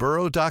purchase at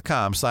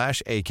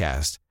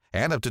burrow.com/ACAST,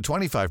 and up to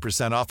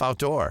 25% off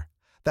outdoor.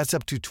 That's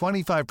up to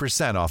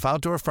 25% off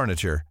outdoor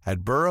furniture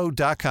at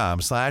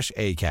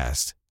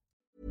burrow.com/ACAST.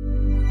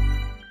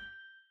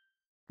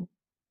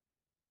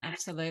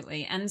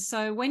 Absolutely. And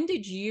so when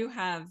did you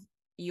have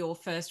your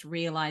first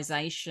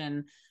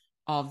realization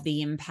of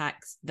the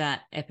impacts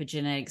that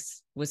epigenetics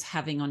was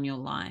having on your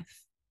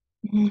life?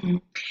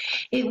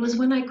 It was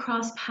when I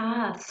crossed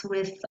paths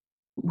with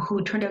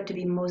who turned out to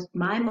be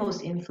my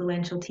most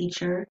influential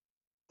teacher.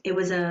 It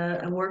was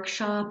a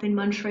workshop in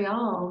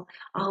Montreal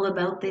all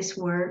about this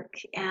work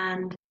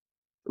and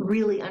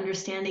really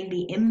understanding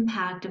the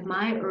impact of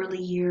my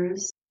early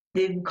years,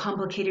 the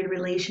complicated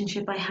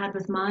relationship I had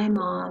with my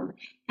mom.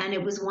 And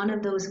it was one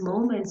of those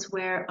moments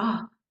where,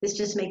 this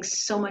just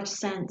makes so much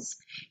sense.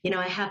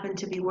 I happened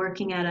to be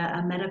working at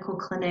a medical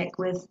clinic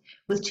with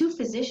two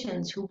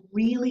physicians who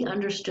really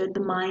understood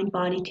the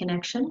mind-body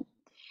connection.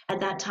 At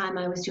that time,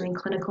 I was doing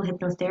clinical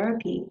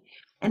hypnotherapy,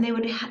 and they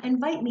would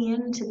invite me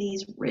into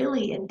these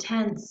really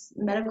intense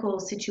medical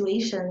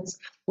situations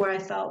where I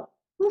felt,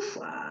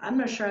 I'm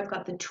not sure I've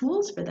got the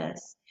tools for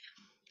this.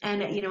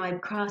 And, I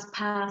crossed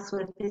paths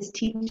with this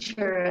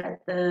teacher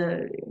at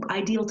the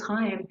ideal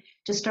time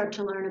to start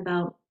to learn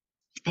about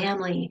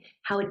family,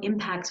 how it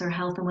impacts our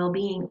health and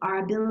well-being, our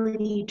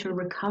ability to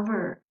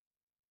recover.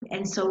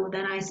 And so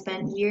then I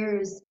spent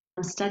years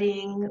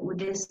studying with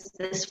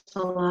this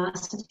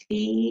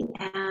philosophy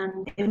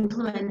and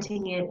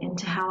implementing it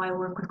into how I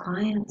work with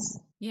clients.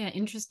 Yeah,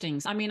 interesting.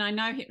 I mean, I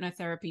know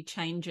hypnotherapy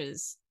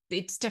changes.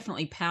 It's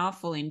definitely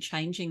powerful in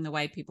changing the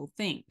way people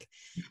think.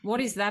 What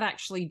is that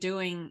actually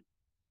doing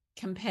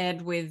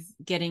compared with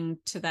getting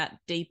to that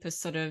deeper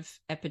sort of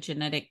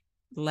epigenetic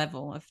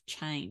level of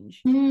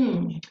change?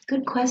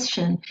 Good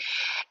question.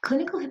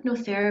 Clinical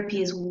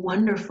hypnotherapy is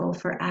wonderful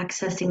for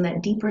accessing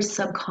that deeper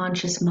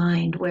subconscious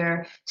mind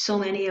where so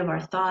many of our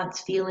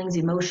thoughts, feelings,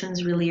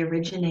 emotions really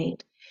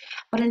originate.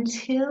 But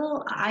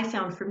until I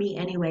found, for me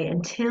anyway,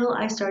 until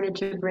I started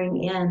to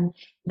bring in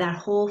that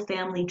whole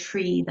family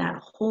tree,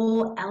 that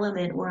whole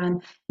element where I'm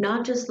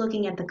not just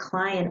looking at the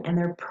client and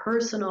their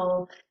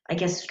personal,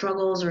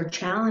 struggles or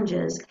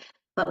challenges,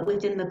 but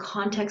within the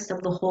context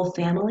of the whole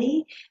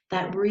family,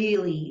 that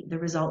really the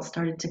results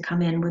started to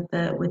come in with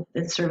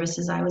the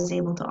services I was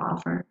able to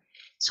offer.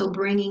 So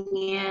bringing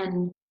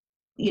in,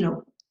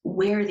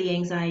 where the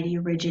anxiety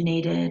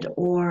originated,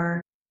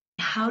 or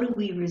how do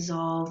we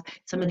resolve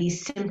some of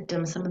these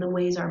symptoms, some of the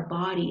ways our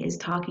body is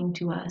talking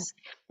to us,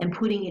 and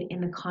putting it in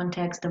the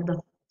context of the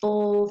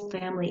full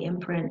family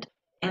imprint,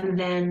 and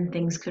then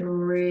things could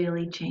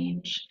really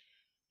change.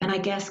 And I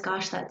guess,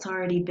 that's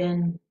already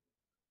been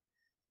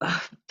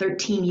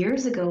 13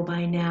 years ago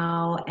by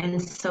now.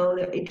 And so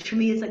for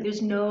me, it's like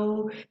there's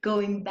no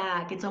going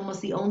back. It's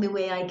almost the only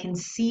way I can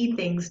see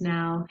things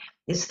now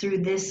is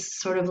through this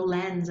sort of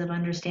lens of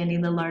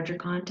understanding the larger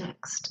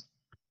context.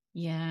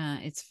 Yeah,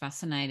 it's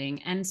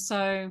fascinating. And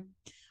so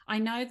I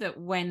know that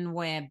when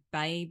we're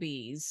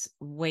babies,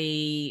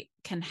 we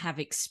can have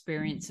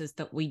experiences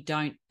that we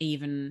don't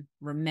even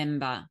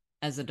remember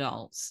as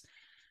adults,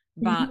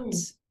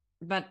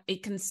 but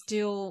it can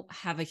still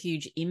have a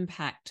huge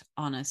impact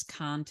on us,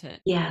 can't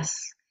it?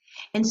 Yes.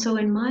 And so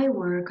in my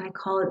work, I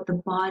call it the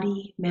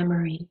body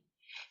memory.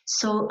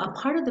 So a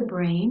part of the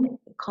brain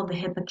called the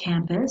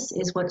hippocampus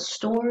is what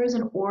stores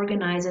and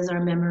organizes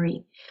our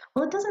memory.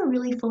 Well, it doesn't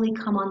really fully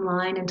come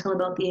online until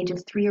about the age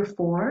of 3 or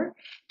 4,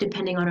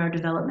 depending on our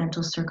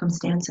developmental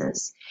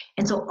circumstances.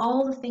 And so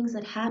all the things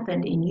that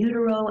happened in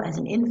utero, as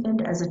an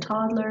infant, as a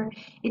toddler,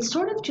 it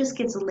sort of just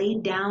gets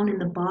laid down in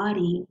the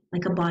body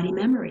like a body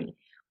memory.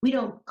 We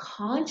don't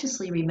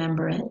consciously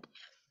remember it,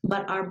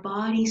 but our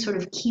body sort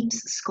of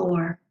keeps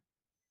score.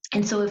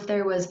 And so if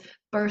there was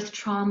birth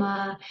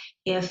trauma,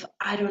 if,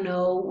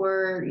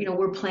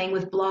 we're playing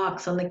with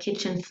blocks on the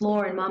kitchen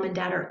floor and mom and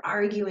dad are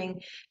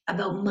arguing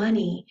about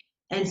money.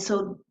 And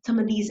so some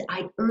of these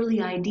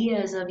early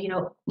ideas of,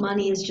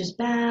 money is just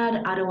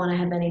bad. I don't want to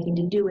have anything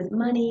to do with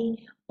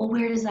money. Well,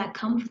 where does that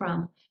come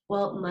from?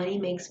 Well, money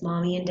makes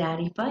mommy and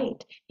daddy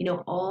fight,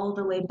 all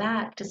the way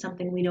back to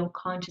something we don't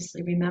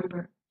consciously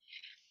remember.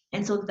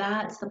 And so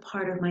that's the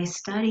part of my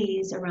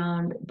studies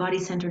around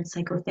body-centered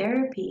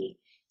psychotherapy,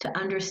 to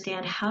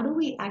understand, how do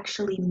we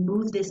actually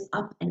move this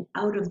up and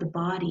out of the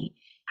body?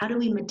 How do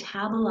we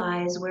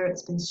metabolize where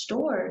it's been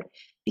stored?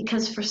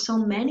 Because for so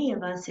many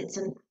of us, it's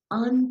an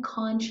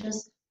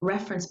unconscious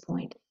reference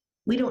point.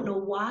 We don't know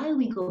why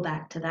we go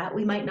back to that.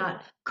 We might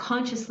not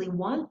consciously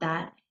want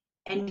that,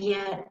 and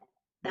yet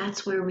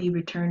that's where we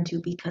return to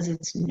because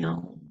it's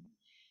known.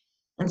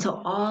 And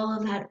so all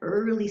of that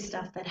early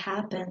stuff that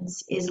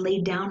happens is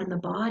laid down in the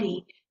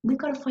body. We've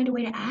got to find a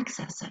way to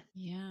access it.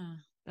 Yeah,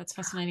 that's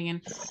fascinating.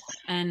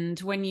 And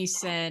when you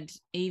said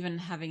even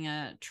having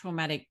a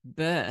traumatic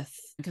birth,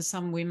 because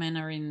some women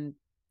are in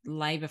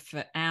labor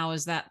for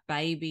hours, that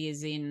baby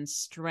is in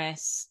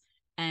stress,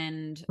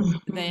 and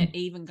they're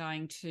even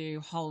going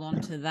to hold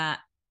on to that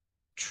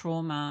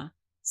trauma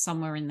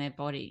somewhere in their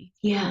body.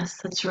 Yes,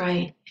 that's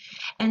right.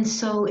 And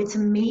so it's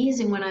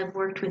amazing when I've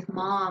worked with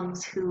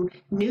moms who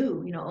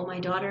knew, oh, my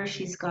daughter,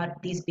 she's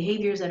got these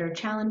behaviors that are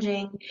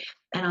challenging,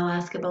 and I'll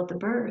ask about the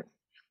birth.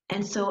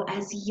 And so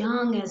as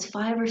young as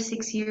 5 or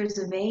 6 years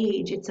of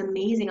age, it's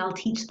amazing. I'll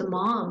teach the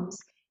moms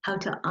how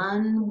to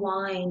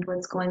unwind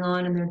what's going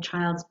on in their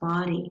child's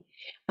body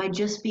by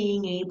just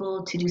being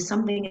able to do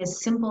something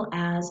as simple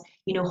as,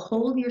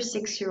 hold your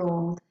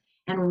 6-year-old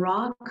and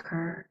rock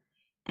her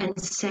and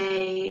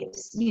say,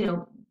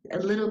 a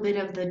little bit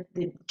of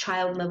the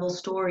child level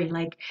story,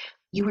 like,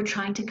 you were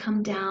trying to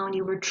come down,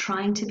 you were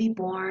trying to be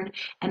born,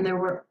 and there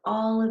were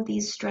all of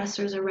these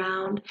stressors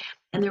around,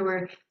 and there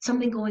were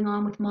something going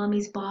on with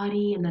mommy's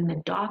body, and then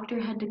the doctor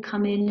had to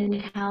come in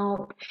and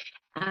help,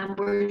 and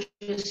we're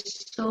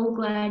just so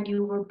glad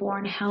you were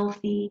born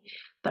healthy,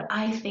 but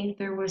I think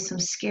there were some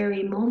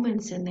scary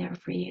moments in there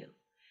for you.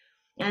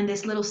 And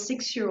this little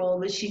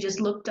 6-year-old, she just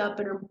looked up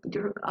and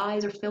her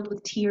eyes are filled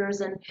with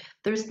tears, and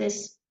there's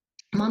this,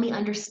 mommy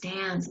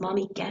understands,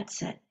 mommy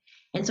gets it.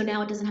 And so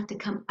now it doesn't have to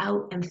come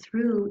out and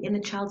through in the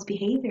child's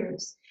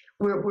behaviors.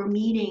 We're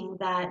meeting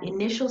that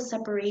initial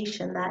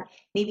separation, that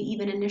maybe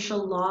even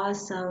initial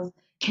loss of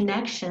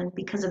connection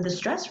because of the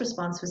stress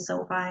response was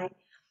so high,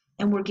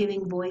 and we're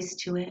giving voice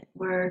to it.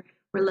 We're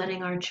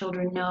letting our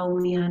children know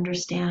we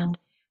understand.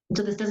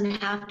 So this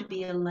doesn't have to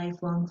be a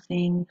lifelong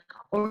thing,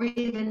 or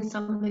even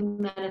something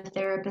that a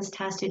therapist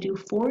has to do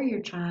for your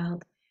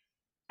child.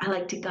 I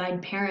like to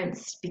guide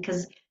parents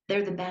because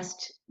they're the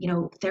best,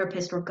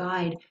 therapist or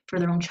guide for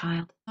their own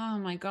child. Oh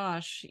my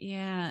gosh.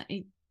 Yeah.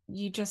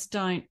 You just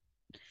don't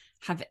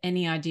have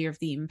any idea of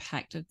the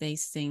impact of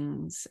these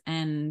things.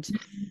 And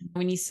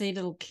when you see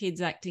little kids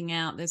acting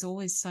out, there's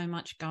always so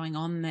much going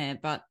on there.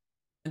 But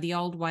the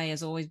old way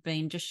has always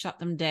been just shut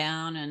them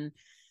down. And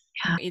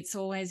it's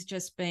always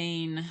just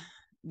been,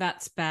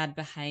 that's bad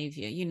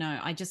behavior.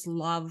 I just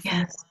love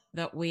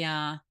that we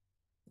are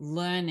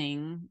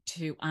learning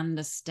to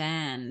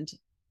understand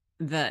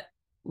that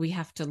we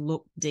have to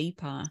look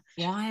deeper.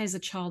 Why is a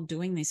child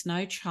doing this?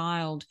 No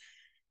child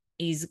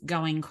is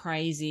going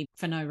crazy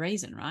for no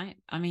reason, right?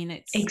 I mean,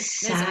 it's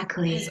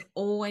exactly, there's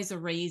always a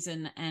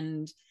reason,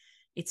 and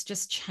it's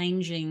just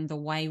changing the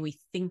way we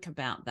think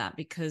about that.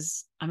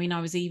 Because I mean, I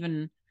was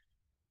even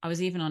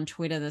on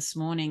Twitter this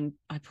morning.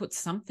 I put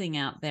something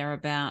out there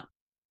about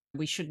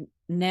we should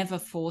never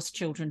force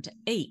children to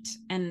eat,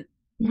 and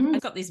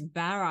I've got this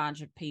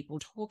barrage of people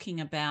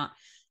talking about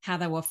how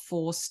they were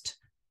forced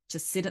to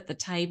sit at the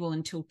table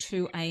until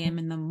 2 a.m.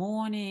 in the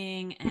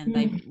morning, and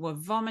they were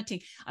vomiting.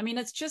 I mean,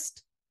 it's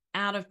just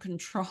out of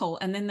control.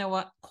 And then there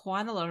were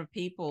quite a lot of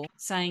people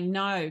saying,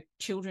 no,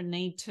 children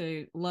need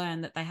to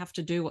learn that they have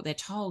to do what they're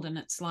told. And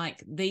it's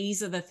like,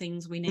 these are the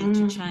things we need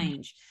to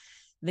change.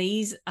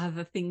 These are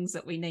the things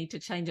that we need to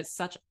change. It's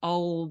such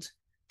old,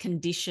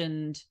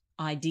 conditioned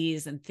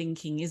ideas and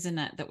thinking, isn't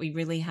it, that we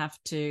really have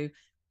to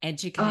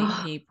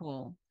educate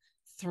people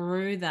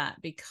through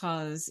that,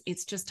 because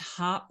it's just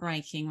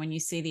heartbreaking when you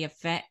see the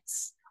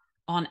effects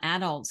on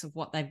adults of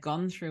what they've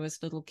gone through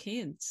as little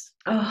kids.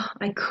 Oh,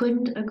 I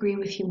couldn't agree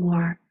with you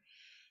more.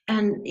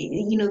 And,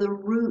 the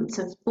roots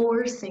of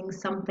forcing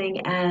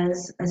something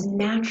as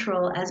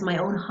natural as my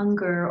own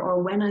hunger,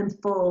 or when I'm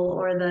full,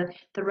 or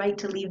the right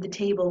to leave the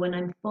table when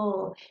I'm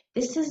full.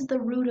 This is the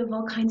root of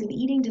all kinds of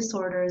eating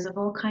disorders, of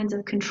all kinds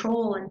of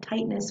control and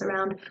tightness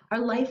around our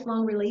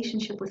lifelong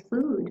relationship with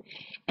food.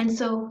 And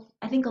so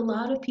I think a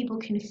lot of people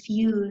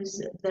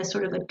confuse the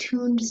sort of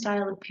attuned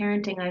style of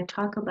parenting I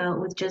talk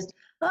about with just,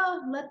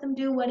 let them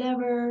do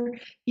whatever,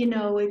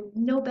 with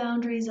no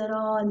boundaries at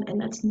all.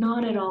 And that's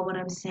not at all what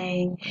I'm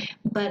saying.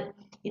 But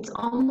it's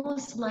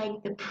almost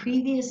like the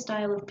previous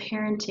style of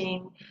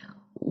parenting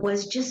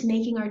was just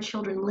making our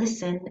children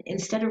listen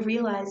instead of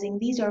realizing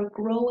these are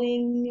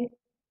growing,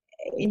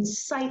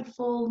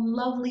 insightful,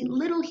 lovely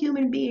little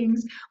human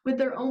beings with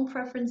their own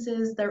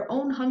preferences, their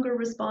own hunger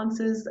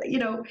responses,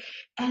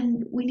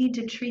 and we need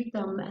to treat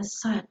them as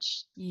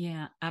such.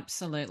 Yeah,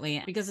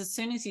 absolutely. Because as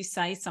soon as you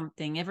say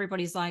something,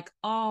 everybody's like,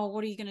 oh,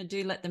 what are you going to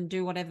do? Let them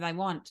do whatever they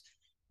want.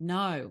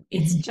 No,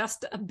 it's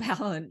just a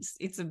balance.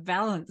 It's a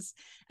balance.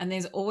 And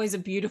there's always a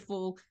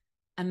beautiful,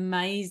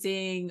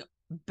 amazing,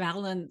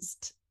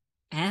 balanced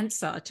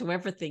answer to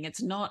everything.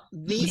 It's not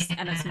this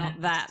and it's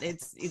not that.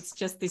 It's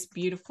just this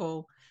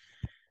beautiful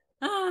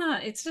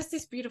It's just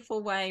this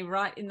beautiful way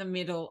right in the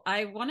middle.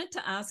 I wanted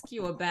to ask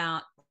you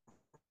about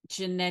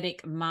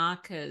genetic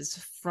markers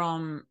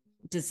from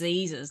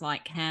diseases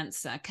like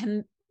cancer.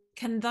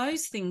 Can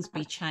those things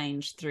be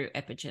changed through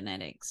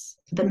epigenetics?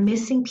 The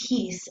missing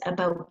piece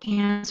about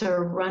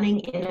cancer running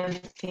in a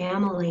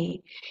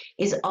family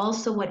is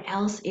also what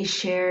else is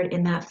shared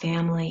in that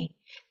family.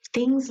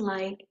 Things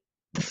like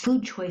the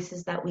food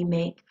choices that we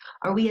make.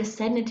 Are we a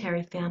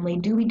sedentary family?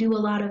 Do we do a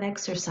lot of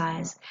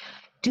exercise?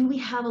 Do we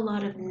have a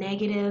lot of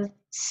negative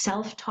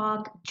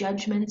self-talk,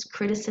 judgments,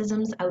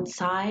 criticisms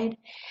outside?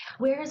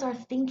 Where is our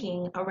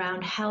thinking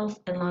around health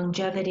and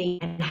longevity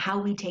and how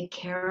we take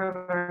care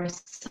of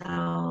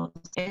ourselves?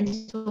 And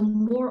so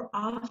more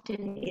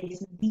often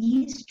it's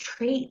these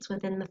traits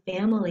within the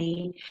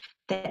family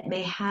that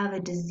may have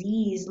a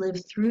disease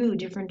live through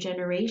different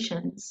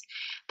generations.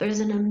 There's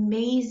an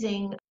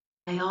amazing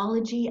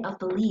biology of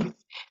belief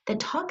that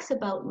talks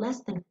about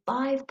less than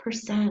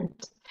 5%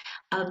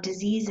 of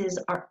diseases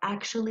are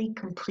actually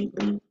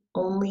completely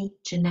only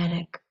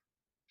genetic.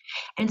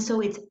 And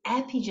so it's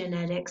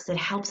epigenetics that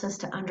helps us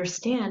to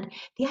understand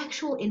the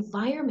actual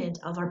environment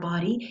of our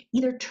body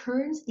either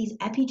turns these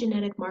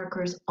epigenetic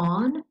markers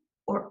on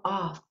or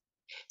off.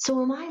 So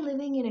am I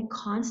living in a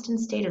constant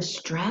state of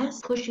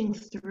stress, pushing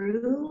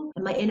through?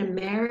 Am I in a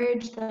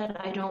marriage that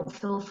I don't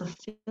feel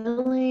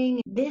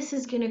fulfilling? This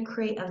is going to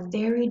create a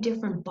very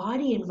different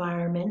body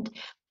environment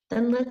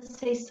than, let's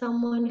say,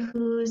 someone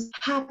who's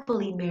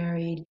happily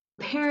married,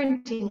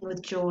 parenting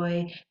with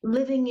joy,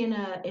 living in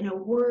a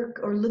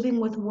work or living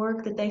with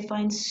work that they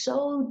find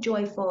so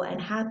joyful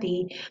and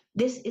happy.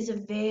 This is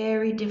a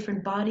very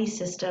different body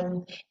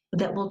system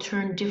that will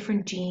turn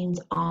different genes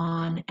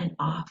on and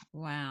off.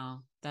 Wow,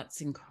 that's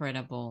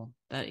incredible.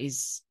 That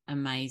is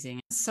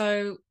amazing.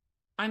 So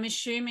I'm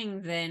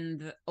assuming then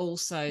that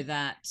also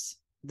that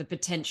the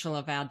potential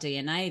of our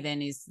DNA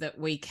then is that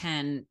we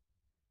can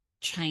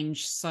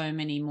change so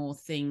many more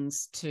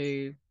things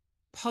to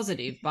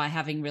positive by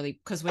having really,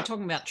 because we're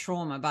talking about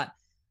trauma, but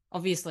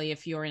obviously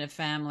if you're in a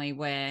family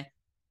where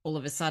all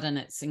of a sudden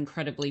it's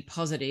incredibly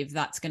positive,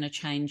 that's going to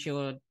change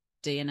your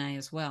DNA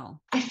as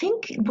well. I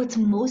think what's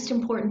most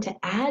important to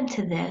add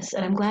to this,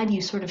 and I'm glad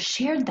you sort of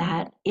shared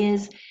that,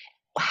 is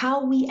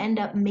how we end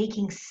up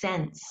making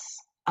sense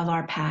of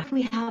our past.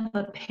 We have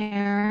a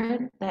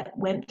parent that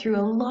went through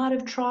a lot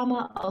of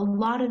trauma, a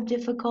lot of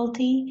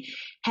difficulty.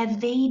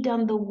 Have they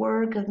done the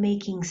work of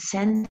making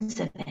sense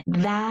of it?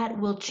 That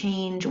will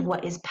change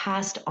what is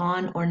passed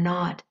on or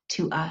not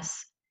to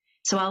us.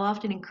 So I'll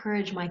often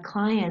encourage my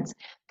clients,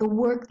 the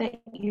work that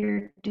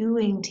you're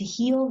doing to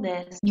heal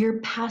this,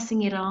 you're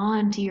passing it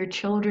on to your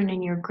children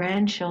and your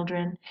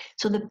grandchildren.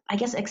 So I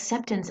guess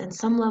acceptance and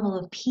some level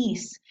of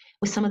peace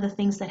with some of the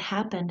things that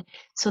happened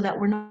so that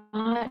we're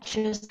not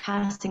just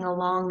passing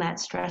along that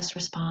stress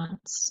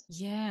response.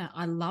 Yeah,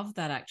 I love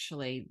that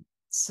actually.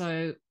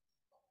 So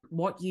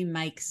what you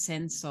make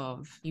sense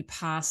of, you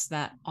pass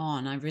that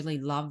on. I really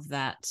love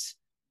that.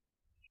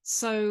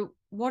 So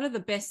what are the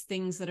best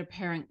things that a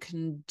parent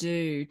can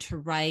do to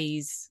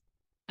raise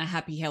a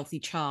happy, healthy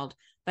child?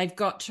 They've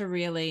got to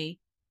really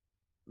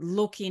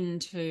look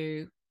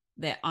into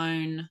their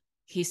own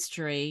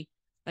history.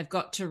 They've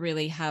got to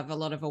really have a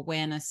lot of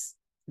awareness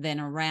then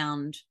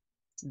around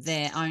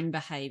their own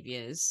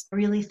behaviors. I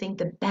really think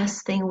the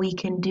best thing we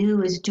can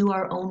do is do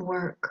our own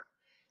work.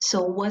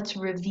 So what's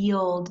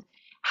revealed,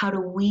 how do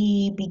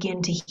we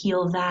begin to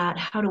heal that?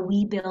 How do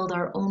we build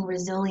our own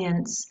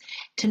resilience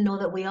to know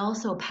that we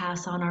also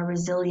pass on our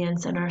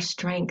resilience and our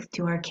strength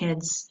to our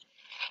kids?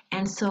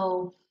 And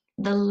so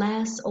the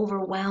less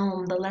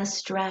overwhelmed, the less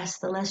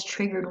stressed, the less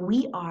triggered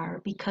we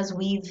are because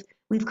we've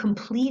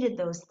completed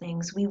those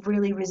things, we've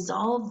really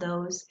resolved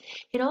those.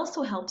 It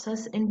also helps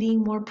us in being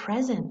more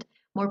present,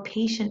 more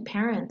patient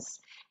parents.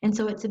 And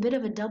so it's a bit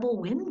of a double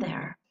win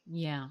there.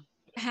 Yeah.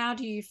 How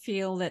do you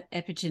feel that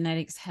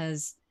epigenetics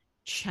has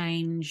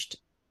changed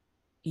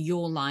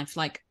your life,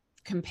 like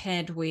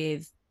compared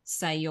with,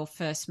 say, your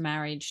first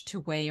marriage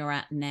to where you're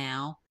at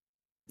now?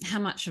 How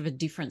much of a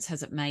difference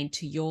has it made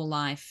to your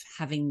life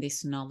having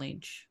this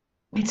knowledge?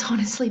 It's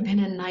honestly been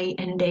a night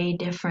and day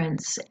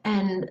difference.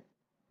 And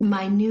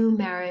my new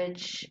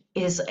marriage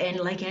is, and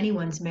like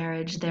anyone's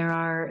marriage, there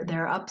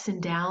are ups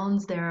and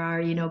downs, there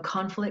are,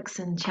 conflicts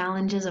and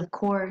challenges, of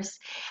course,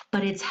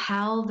 but it's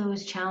how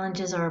those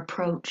challenges are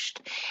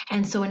approached.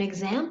 And so an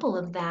example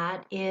of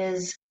that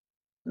is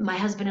my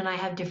husband and I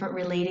have different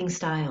relating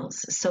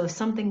styles. So if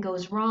something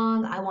goes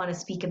wrong, I want to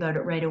speak about it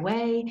right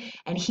away.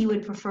 And he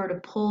would prefer to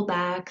pull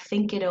back,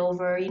 think it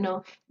over,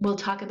 we'll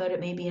talk about it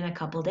maybe in a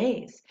couple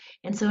days.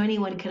 And so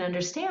anyone can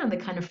understand the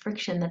kind of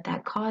friction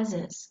that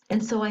causes.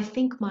 And so I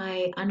think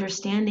my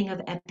understanding of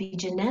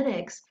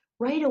epigenetics,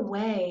 right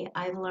away,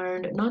 I've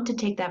learned not to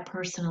take that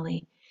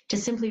personally, to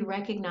simply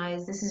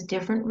recognize this is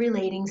different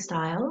relating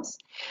styles.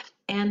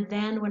 And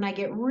then when I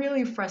get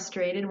really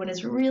frustrated, when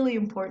it's really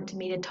important to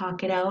me to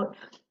talk it out,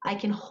 I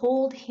can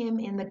hold him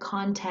in the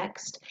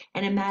context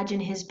and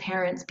imagine his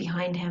parents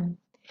behind him.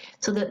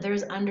 so that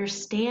there's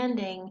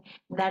understanding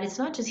that it's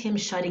not just him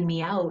shutting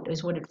me out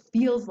is what it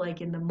feels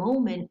like in the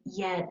moment,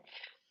 yet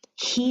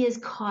he is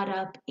caught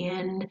up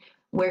in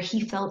where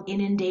he felt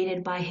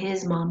inundated by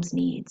his mom's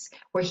needs,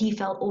 where he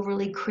felt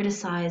overly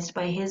criticized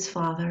by his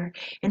father.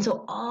 And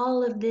so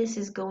all of this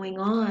is going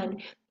on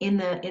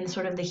in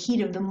sort of the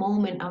heat of the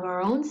moment of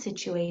our own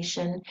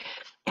situation,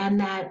 and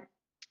that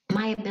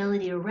my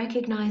ability to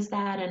recognize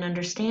that and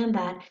understand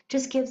that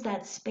just gives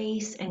that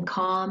space and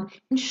calm.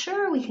 And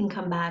sure, we can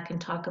come back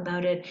and talk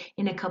about it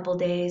in a couple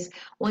days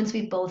once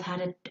we've both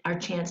had our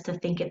chance to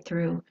think it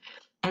through.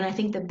 And I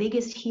think the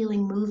biggest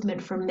healing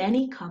movement for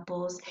many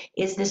couples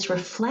is this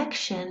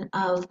reflection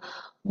of,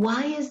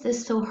 why is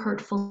this so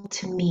hurtful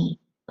to me?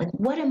 Like,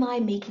 what am I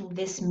making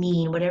this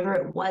mean, whatever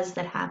it was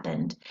that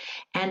happened?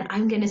 And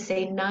I'm going to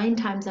say 9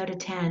 times out of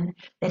 10,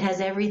 that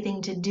has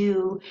everything to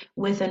do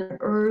with an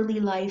early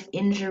life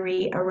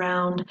injury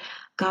around,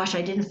 gosh,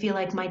 I didn't feel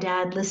like my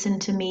dad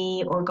listened to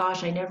me, or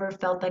gosh, I never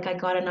felt like I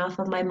got enough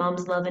of my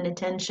mom's love and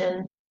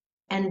attention.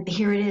 And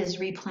here it is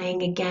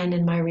replaying again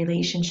in my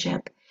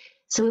relationship.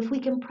 So if we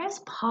can press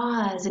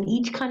pause and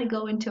each kind of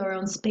go into our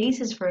own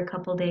spaces for a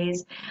couple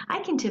days, I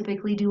can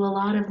typically do a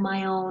lot of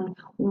my own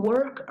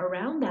work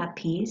around that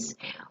piece,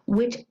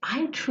 which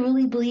I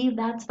truly believe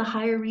that's the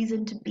higher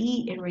reason to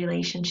be in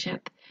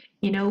relationship.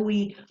 You know,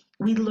 we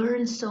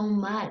learn so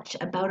much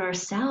about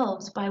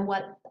ourselves by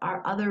what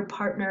our other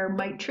partner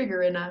might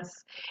trigger in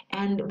us,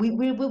 and we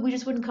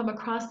just wouldn't come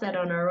across that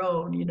on our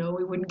own. You know,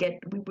 we wouldn't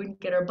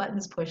get our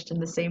buttons pushed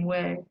in the same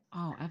way.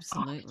 Oh,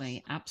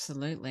 absolutely,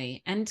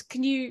 absolutely. And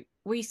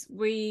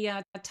we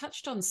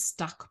touched on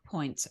stuck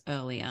points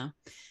earlier.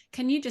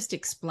 Can you just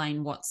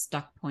explain what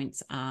stuck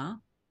points are?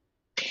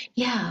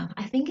 Yeah,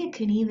 I think it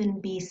can even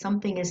be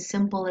something as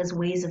simple as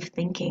ways of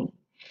thinking,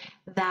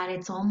 that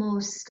it's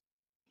almost,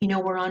 you know,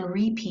 we're on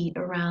repeat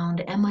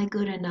around, am I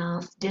good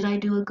enough? Did I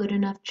do a good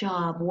enough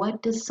job?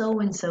 What does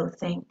so-and-so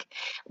think?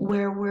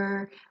 Where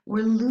we're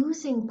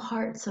losing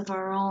parts of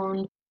our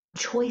own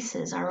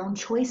choices, our own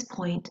choice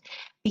point,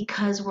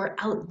 because we're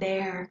out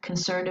there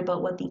concerned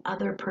about what the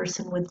other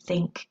person would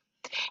think.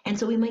 And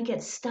so we might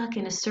get stuck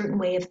in a certain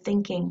way of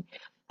thinking.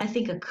 I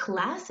think a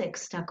classic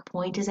stuck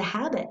point is a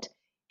habit.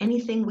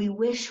 Anything we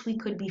wish we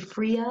could be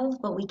free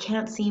of, but we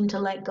can't seem to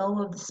let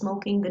go of: the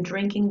smoking, the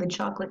drinking, the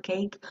chocolate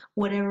cake,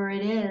 whatever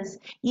it is,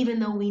 even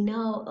though we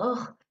know,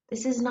 oh,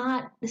 this is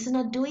not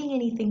doing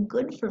anything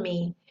good for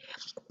me,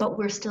 but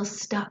we're still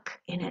stuck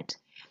in it.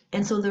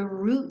 And so the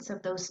roots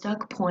of those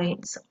stuck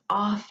points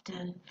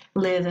often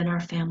live in our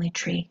family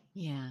tree.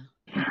 Yeah,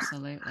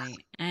 absolutely.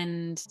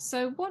 And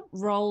so what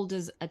role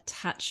does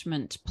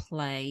attachment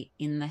play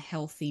in the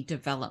healthy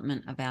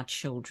development of our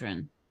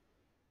children?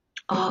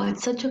 Oh,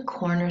 it's such a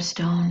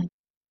cornerstone.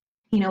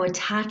 You know,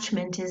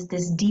 attachment is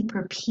this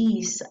deeper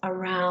piece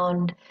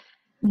around,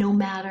 no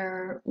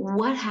matter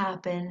what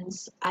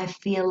happens, I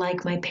feel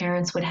like my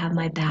parents would have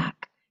my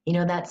back. You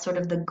know, that's sort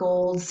of the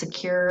gold,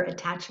 secure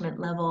attachment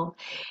level.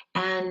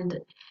 And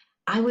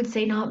I would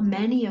say not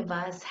many of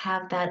us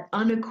have that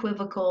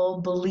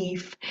unequivocal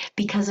belief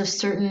because of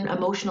certain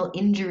emotional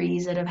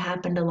injuries that have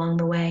happened along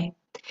the way.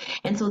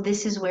 And so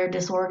this is where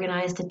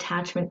disorganized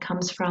attachment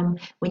comes from,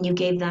 when you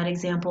gave that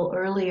example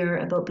earlier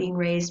about being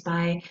raised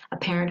by a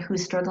parent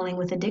who's struggling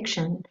with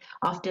addiction.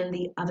 Often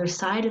the other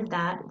side of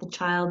that, the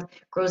child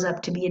grows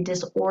up to be a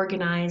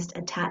disorganized,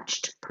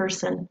 attached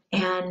person.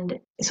 And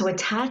so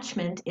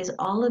attachment is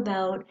all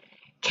about,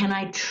 can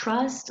I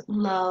trust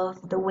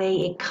love the way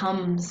it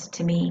comes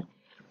to me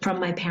from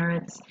my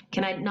parents?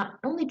 Can I not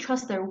only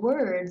trust their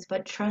words,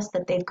 but trust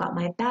that they've got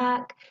my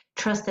back,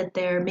 trust that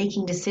they're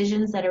making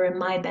decisions that are in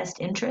my best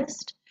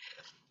interest?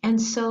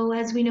 And so,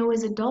 as we know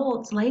as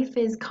adults, life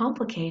is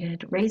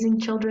complicated. Raising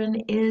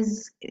children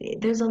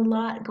there's a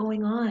lot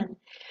going on.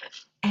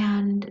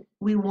 And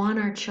we want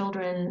our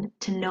children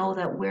to know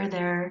that we're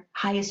their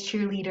highest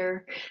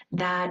cheerleader,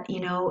 that,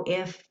 you know,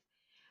 if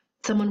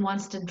someone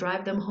wants to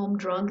drive them home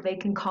drunk, they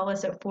can call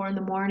us at 4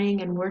 a.m.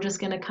 and we're just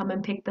going to come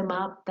and pick them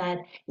up. That,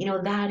 you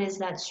know, that is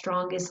that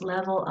strongest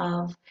level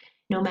of,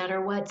 no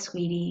matter what,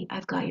 sweetie,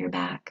 I've got your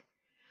back.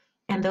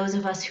 And those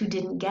of us who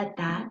didn't get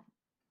that,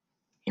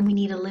 and we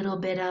need a little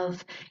bit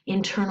of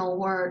internal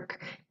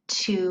work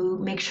to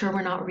make sure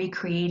we're not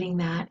recreating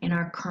that in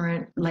our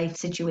current life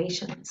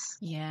situations.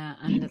 Yeah,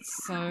 and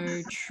it's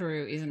so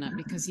true, isn't it?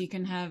 Because you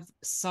can have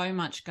so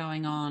much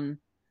going on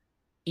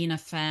in a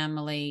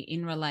family,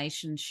 in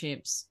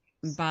relationships,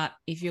 but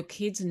if your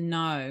kids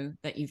know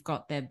that you've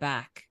got their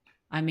back,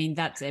 I mean,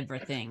 that's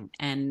everything.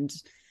 And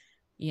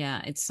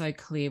yeah, it's so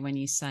clear when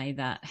you say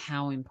that,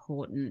 how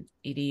important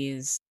it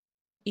is.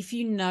 If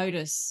you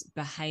notice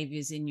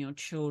behaviors in your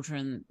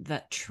children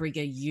that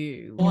trigger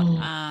you, what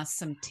are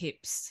some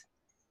tips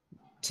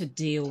to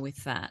deal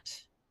with that?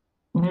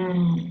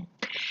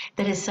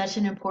 That is such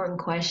an important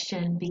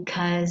question,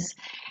 because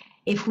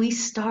if we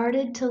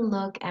started to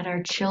look at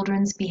our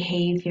children's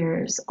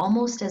behaviors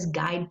almost as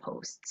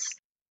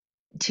guideposts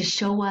to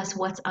show us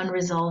what's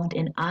unresolved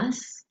in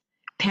us,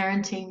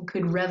 parenting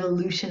could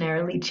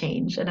revolutionarily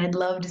change. And I'd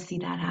love to see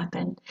that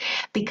happen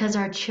because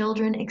our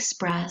children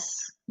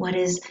express what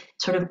is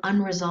sort of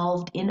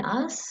unresolved in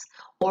us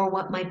or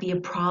what might be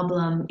a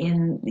problem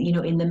in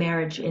the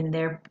marriage in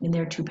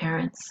their two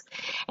parents.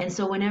 And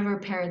so whenever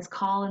parents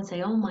call and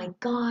say, oh my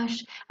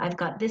gosh, I've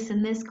got this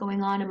and this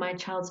going on in my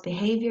child's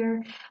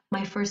behavior,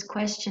 my first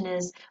question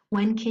is,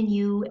 when can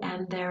you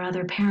and their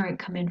other parent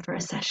come in for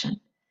a session?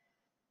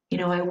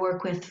 I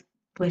work with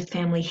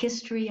family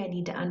history. I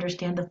need to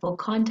understand the full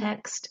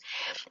context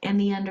and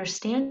the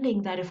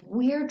understanding that if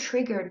we're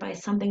triggered by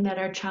something that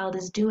our child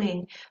is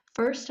doing,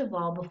 first of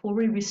all, before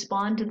we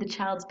respond to the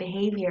child's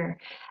behavior,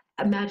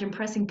 imagine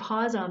pressing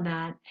pause on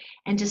that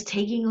and just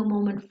taking a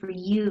moment for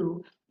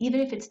you, even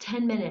if it's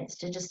 10 minutes,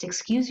 to just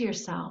excuse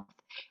yourself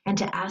and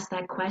to ask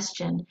that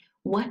question,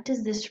 what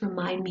does this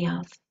remind me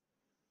of?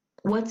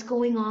 What's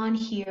going on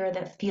here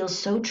that feels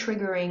so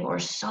triggering or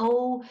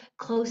so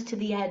close to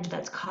the edge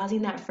that's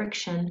causing that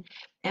friction?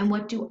 And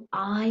what do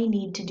I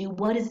need to do?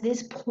 What is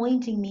this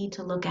pointing me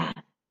to look at?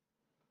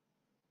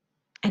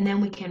 And then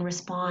we can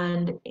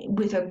respond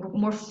with a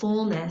more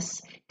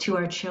fullness to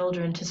our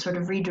children to sort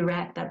of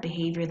redirect that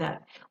behavior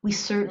that we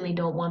certainly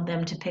don't want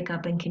them to pick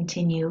up and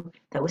continue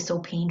that was so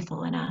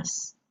painful in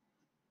us.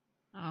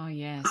 Oh,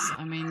 yes.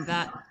 I mean,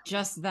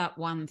 that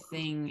one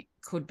thing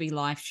could be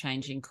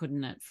life-changing,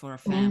 couldn't it, for a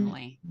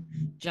family?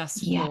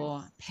 Just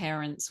for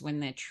parents when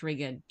they're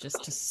triggered,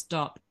 just to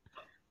stop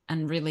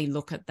and really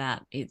look at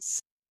that.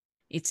 It's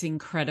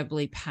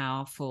incredibly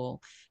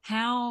powerful.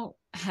 How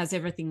has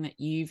everything that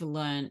you've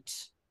learnt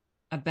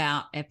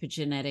about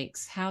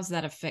epigenetics, how's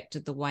that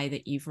affected the way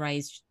that you've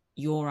raised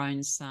your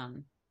own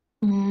son?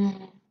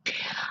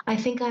 I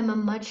think I'm a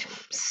much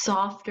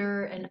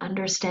softer and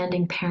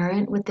understanding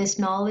parent with this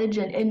knowledge.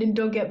 And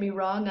don't get me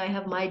wrong, I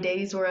have my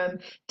days where I'm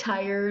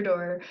tired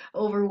or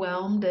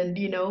overwhelmed and,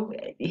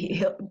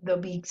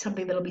 there'll be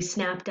something that'll be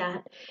snapped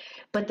at.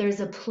 But there's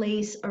a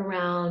place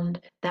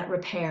around that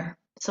repair.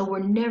 So we're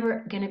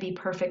never going to be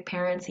perfect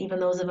parents, even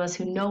those of us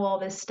who know all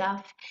this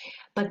stuff,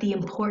 but the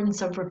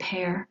importance of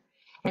repair.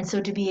 And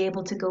so to be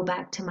able to go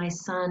back to my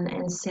son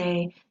and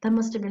say, that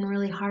must have been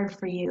really hard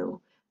for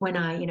you when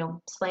I,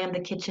 slammed the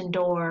kitchen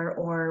door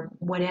or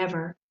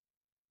whatever.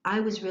 I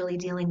was really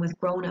dealing with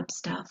grown-up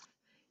stuff.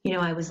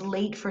 I was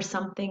late for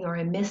something or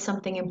I missed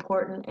something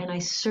important, and I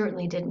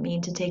certainly didn't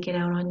mean to take it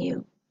out on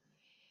you.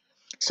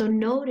 So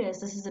notice,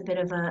 this is a bit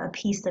of a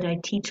piece that I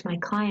teach my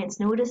clients.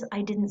 Notice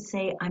I didn't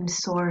say, I'm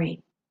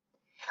sorry.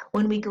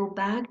 When we go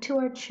back to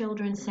our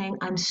children saying,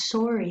 I'm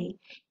sorry,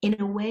 in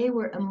a way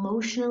we're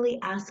emotionally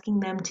asking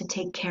them to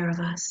take care of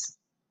us.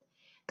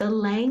 The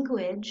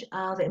language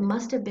of it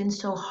must have been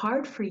so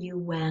hard for you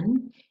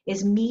when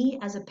is me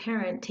as a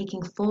parent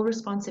taking full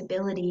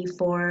responsibility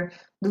for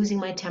losing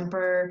my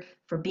temper,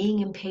 for being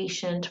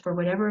impatient, for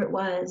whatever it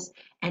was,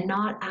 and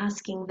not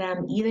asking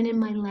them, even in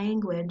my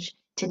language,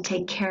 to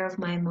take care of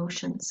my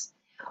emotions.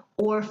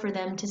 Or for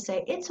them to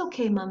say, it's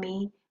okay,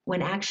 mommy,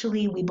 when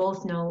actually we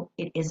both know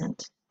it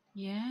isn't.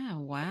 Yeah,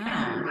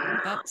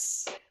 wow.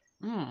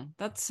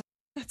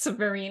 That's a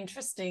very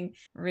interesting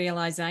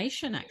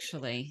realization,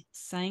 actually.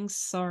 Saying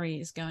sorry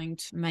is going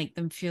to make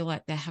them feel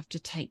like they have to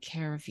take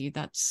care of you.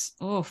 That's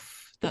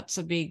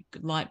a big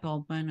light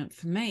bulb moment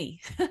for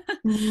me.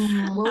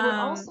 Well, we're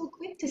also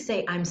quick to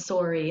say, I'm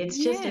sorry. It's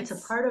just, it's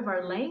a part of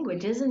our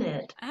language, isn't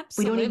it?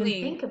 Absolutely. We don't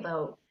even think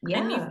about,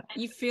 And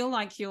you feel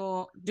like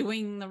you're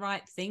doing the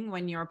right thing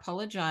when you're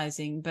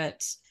apologizing,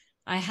 but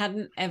I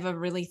hadn't ever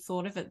really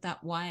thought of it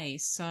that way.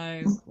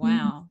 So,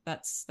 wow,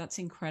 that's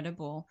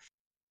incredible.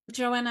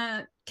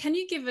 Joanna, can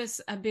you give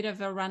us a bit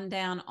of a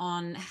rundown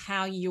on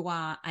how you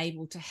are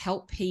able to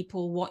help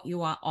people, what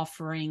you are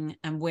offering,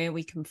 and where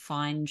we can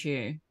find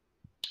you?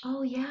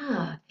 Oh,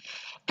 yeah.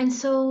 And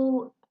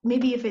so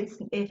maybe if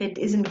it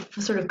isn't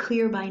sort of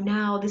clear by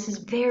now, this is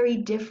very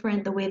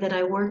different the way that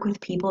I work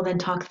with people than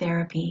talk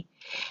therapy.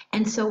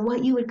 And so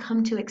what you would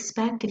come to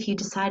expect if you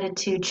decided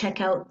to check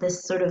out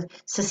this sort of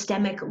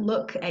systemic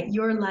look at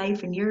your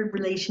life and your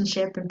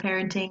relationship and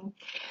parenting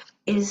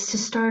is to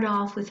start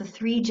off with a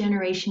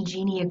 3-generation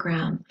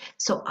genealogram.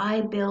 So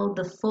I build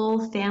the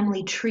full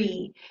family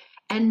tree,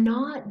 and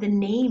not the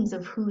names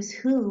of who's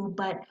who,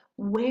 but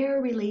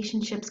where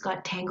relationships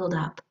got tangled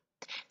up.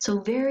 So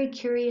very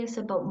curious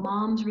about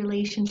mom's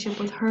relationship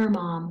with her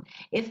mom,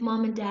 if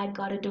mom and dad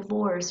got a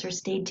divorce or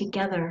stayed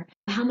together,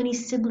 how many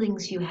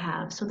siblings you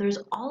have. So there's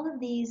all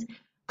of these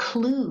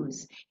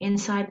clues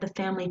inside the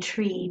family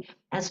tree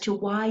as to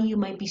why you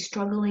might be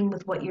struggling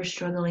with what you're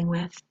struggling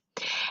with.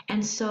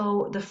 And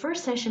so the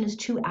first session is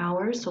 2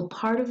 hours. So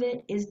part of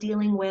it is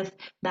dealing with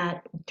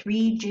that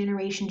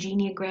 3-generation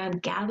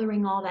genealogram,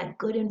 gathering all that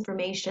good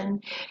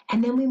information.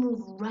 And then we move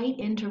right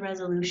into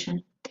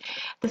resolution.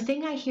 The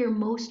thing I hear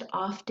most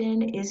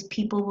often is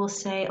people will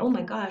say, oh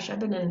my gosh, I've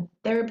been in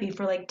therapy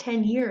for like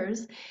 10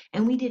 years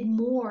and we did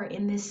more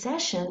in this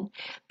session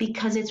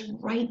because it's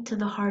right to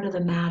the heart of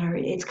the matter.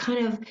 It's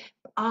kind of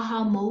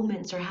aha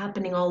moments are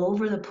happening all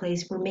over the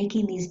place. We're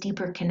making these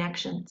deeper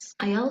connections.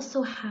 I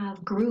also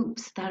have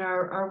groups that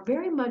are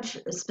very much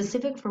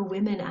specific for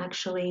women,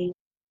 actually,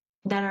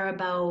 that are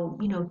about,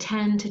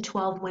 10 to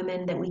 12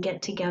 women that we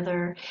get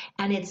together.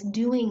 And it's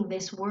doing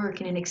this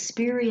work in an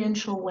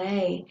experiential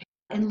way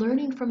and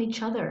learning from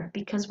each other,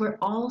 because we're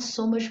all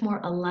so much more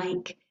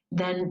alike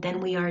than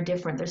we are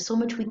different. There's so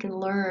much we can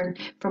learn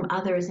from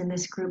others in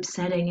this group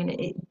setting.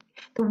 And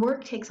the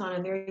work takes on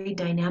a very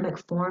dynamic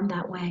form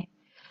that way.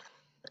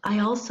 I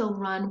also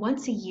run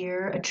once a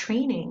year a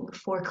training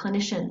for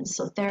clinicians,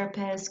 so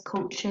therapists,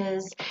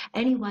 coaches,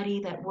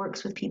 anybody that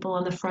works with people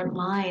on the front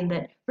line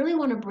that really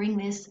want to bring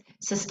this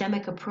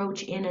systemic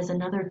approach in as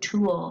another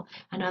tool,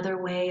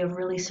 another way of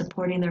really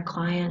supporting their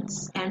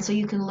clients. And so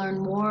you can learn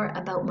more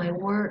about my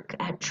work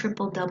at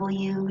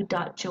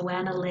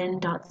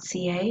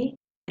www.joannalynn.ca.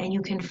 And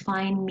you can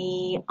find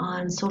me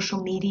on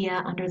social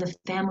media under the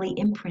Family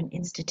Imprint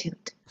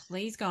Institute.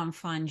 Please go and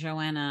find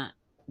Joanna.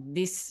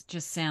 This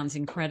just sounds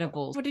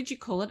incredible. What did you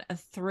call it? A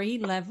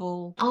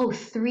 3-level?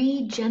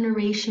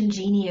 3-generation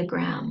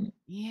geneagram.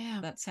 Yeah,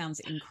 that sounds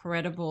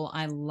incredible.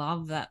 I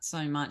love that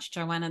so much.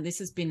 Joanna, this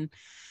has been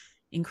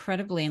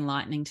incredibly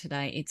enlightening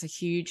today. It's a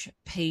huge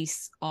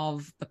piece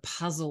of the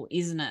puzzle,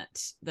 isn't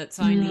it? That's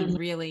only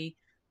really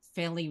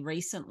fairly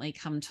recently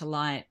come to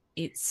light.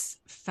 It's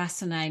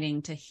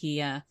fascinating to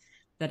hear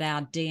that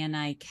our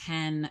DNA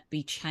can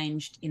be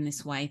changed in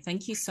this way.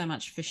 Thank you so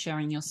much for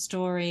sharing your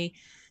story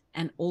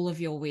and all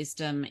of your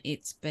wisdom.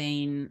 It's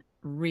been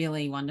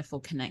really wonderful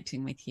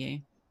connecting with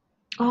you.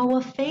 Oh, well,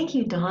 thank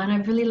you, Dawn.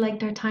 I've really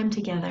liked our time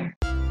together.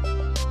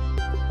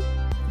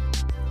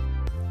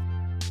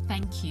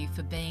 Thank you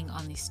for being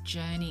on this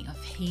journey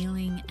of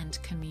healing and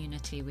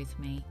community with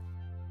me.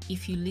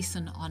 If you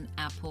listen on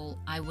Apple,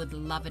 I would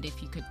love it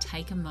if you could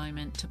take a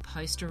moment to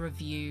post a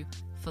review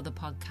for the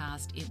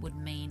podcast. It would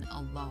mean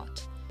a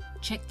lot.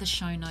 Check the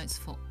show notes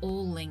for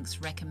all links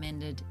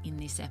recommended in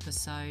this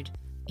episode.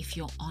 If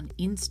you're on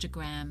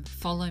Instagram,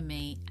 follow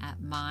me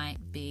at My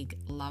Big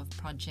Love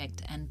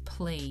Project, and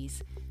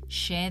please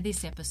share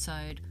this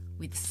episode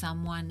with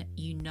someone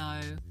you know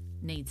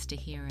needs to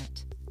hear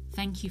it.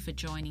 Thank you for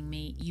joining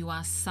me. You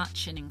are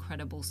such an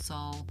incredible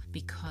soul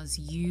because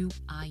you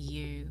are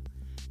you.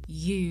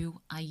 You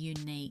are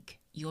unique.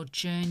 Your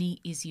journey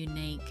is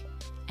unique,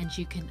 and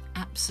you can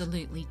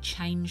absolutely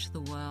change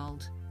the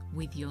world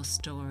with your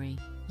story.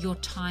 Your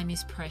time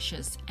is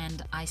precious,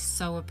 and I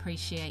so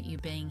appreciate you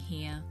being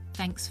here.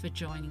 Thanks for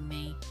joining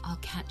me. I'll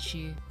catch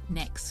you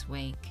next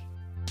week.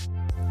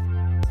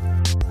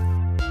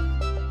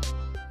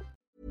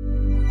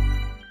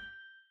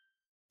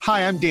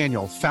 Hi, I'm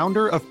Daniel,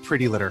 founder of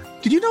Pretty Litter.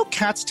 Did you know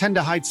cats tend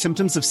to hide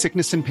symptoms of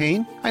sickness and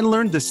pain? I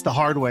learned this the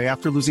hard way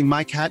after losing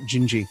my cat,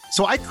 Gingy.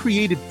 So I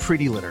created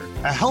Pretty Litter,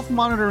 a health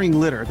monitoring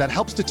litter that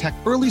helps detect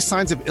early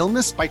signs of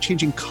illness by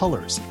changing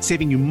colors,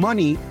 saving you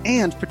money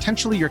and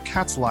potentially your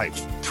cat's life.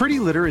 Pretty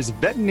Litter is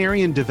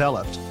veterinarian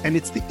developed, and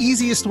it's the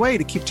easiest way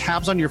to keep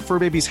tabs on your fur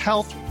baby's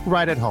health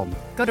right at home.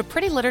 Go to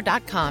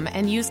prettylitter.com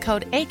and use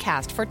code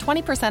ACAST for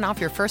 20% off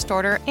your first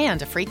order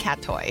and a free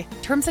cat toy.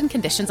 Terms and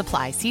conditions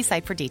apply. See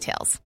site for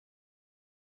details.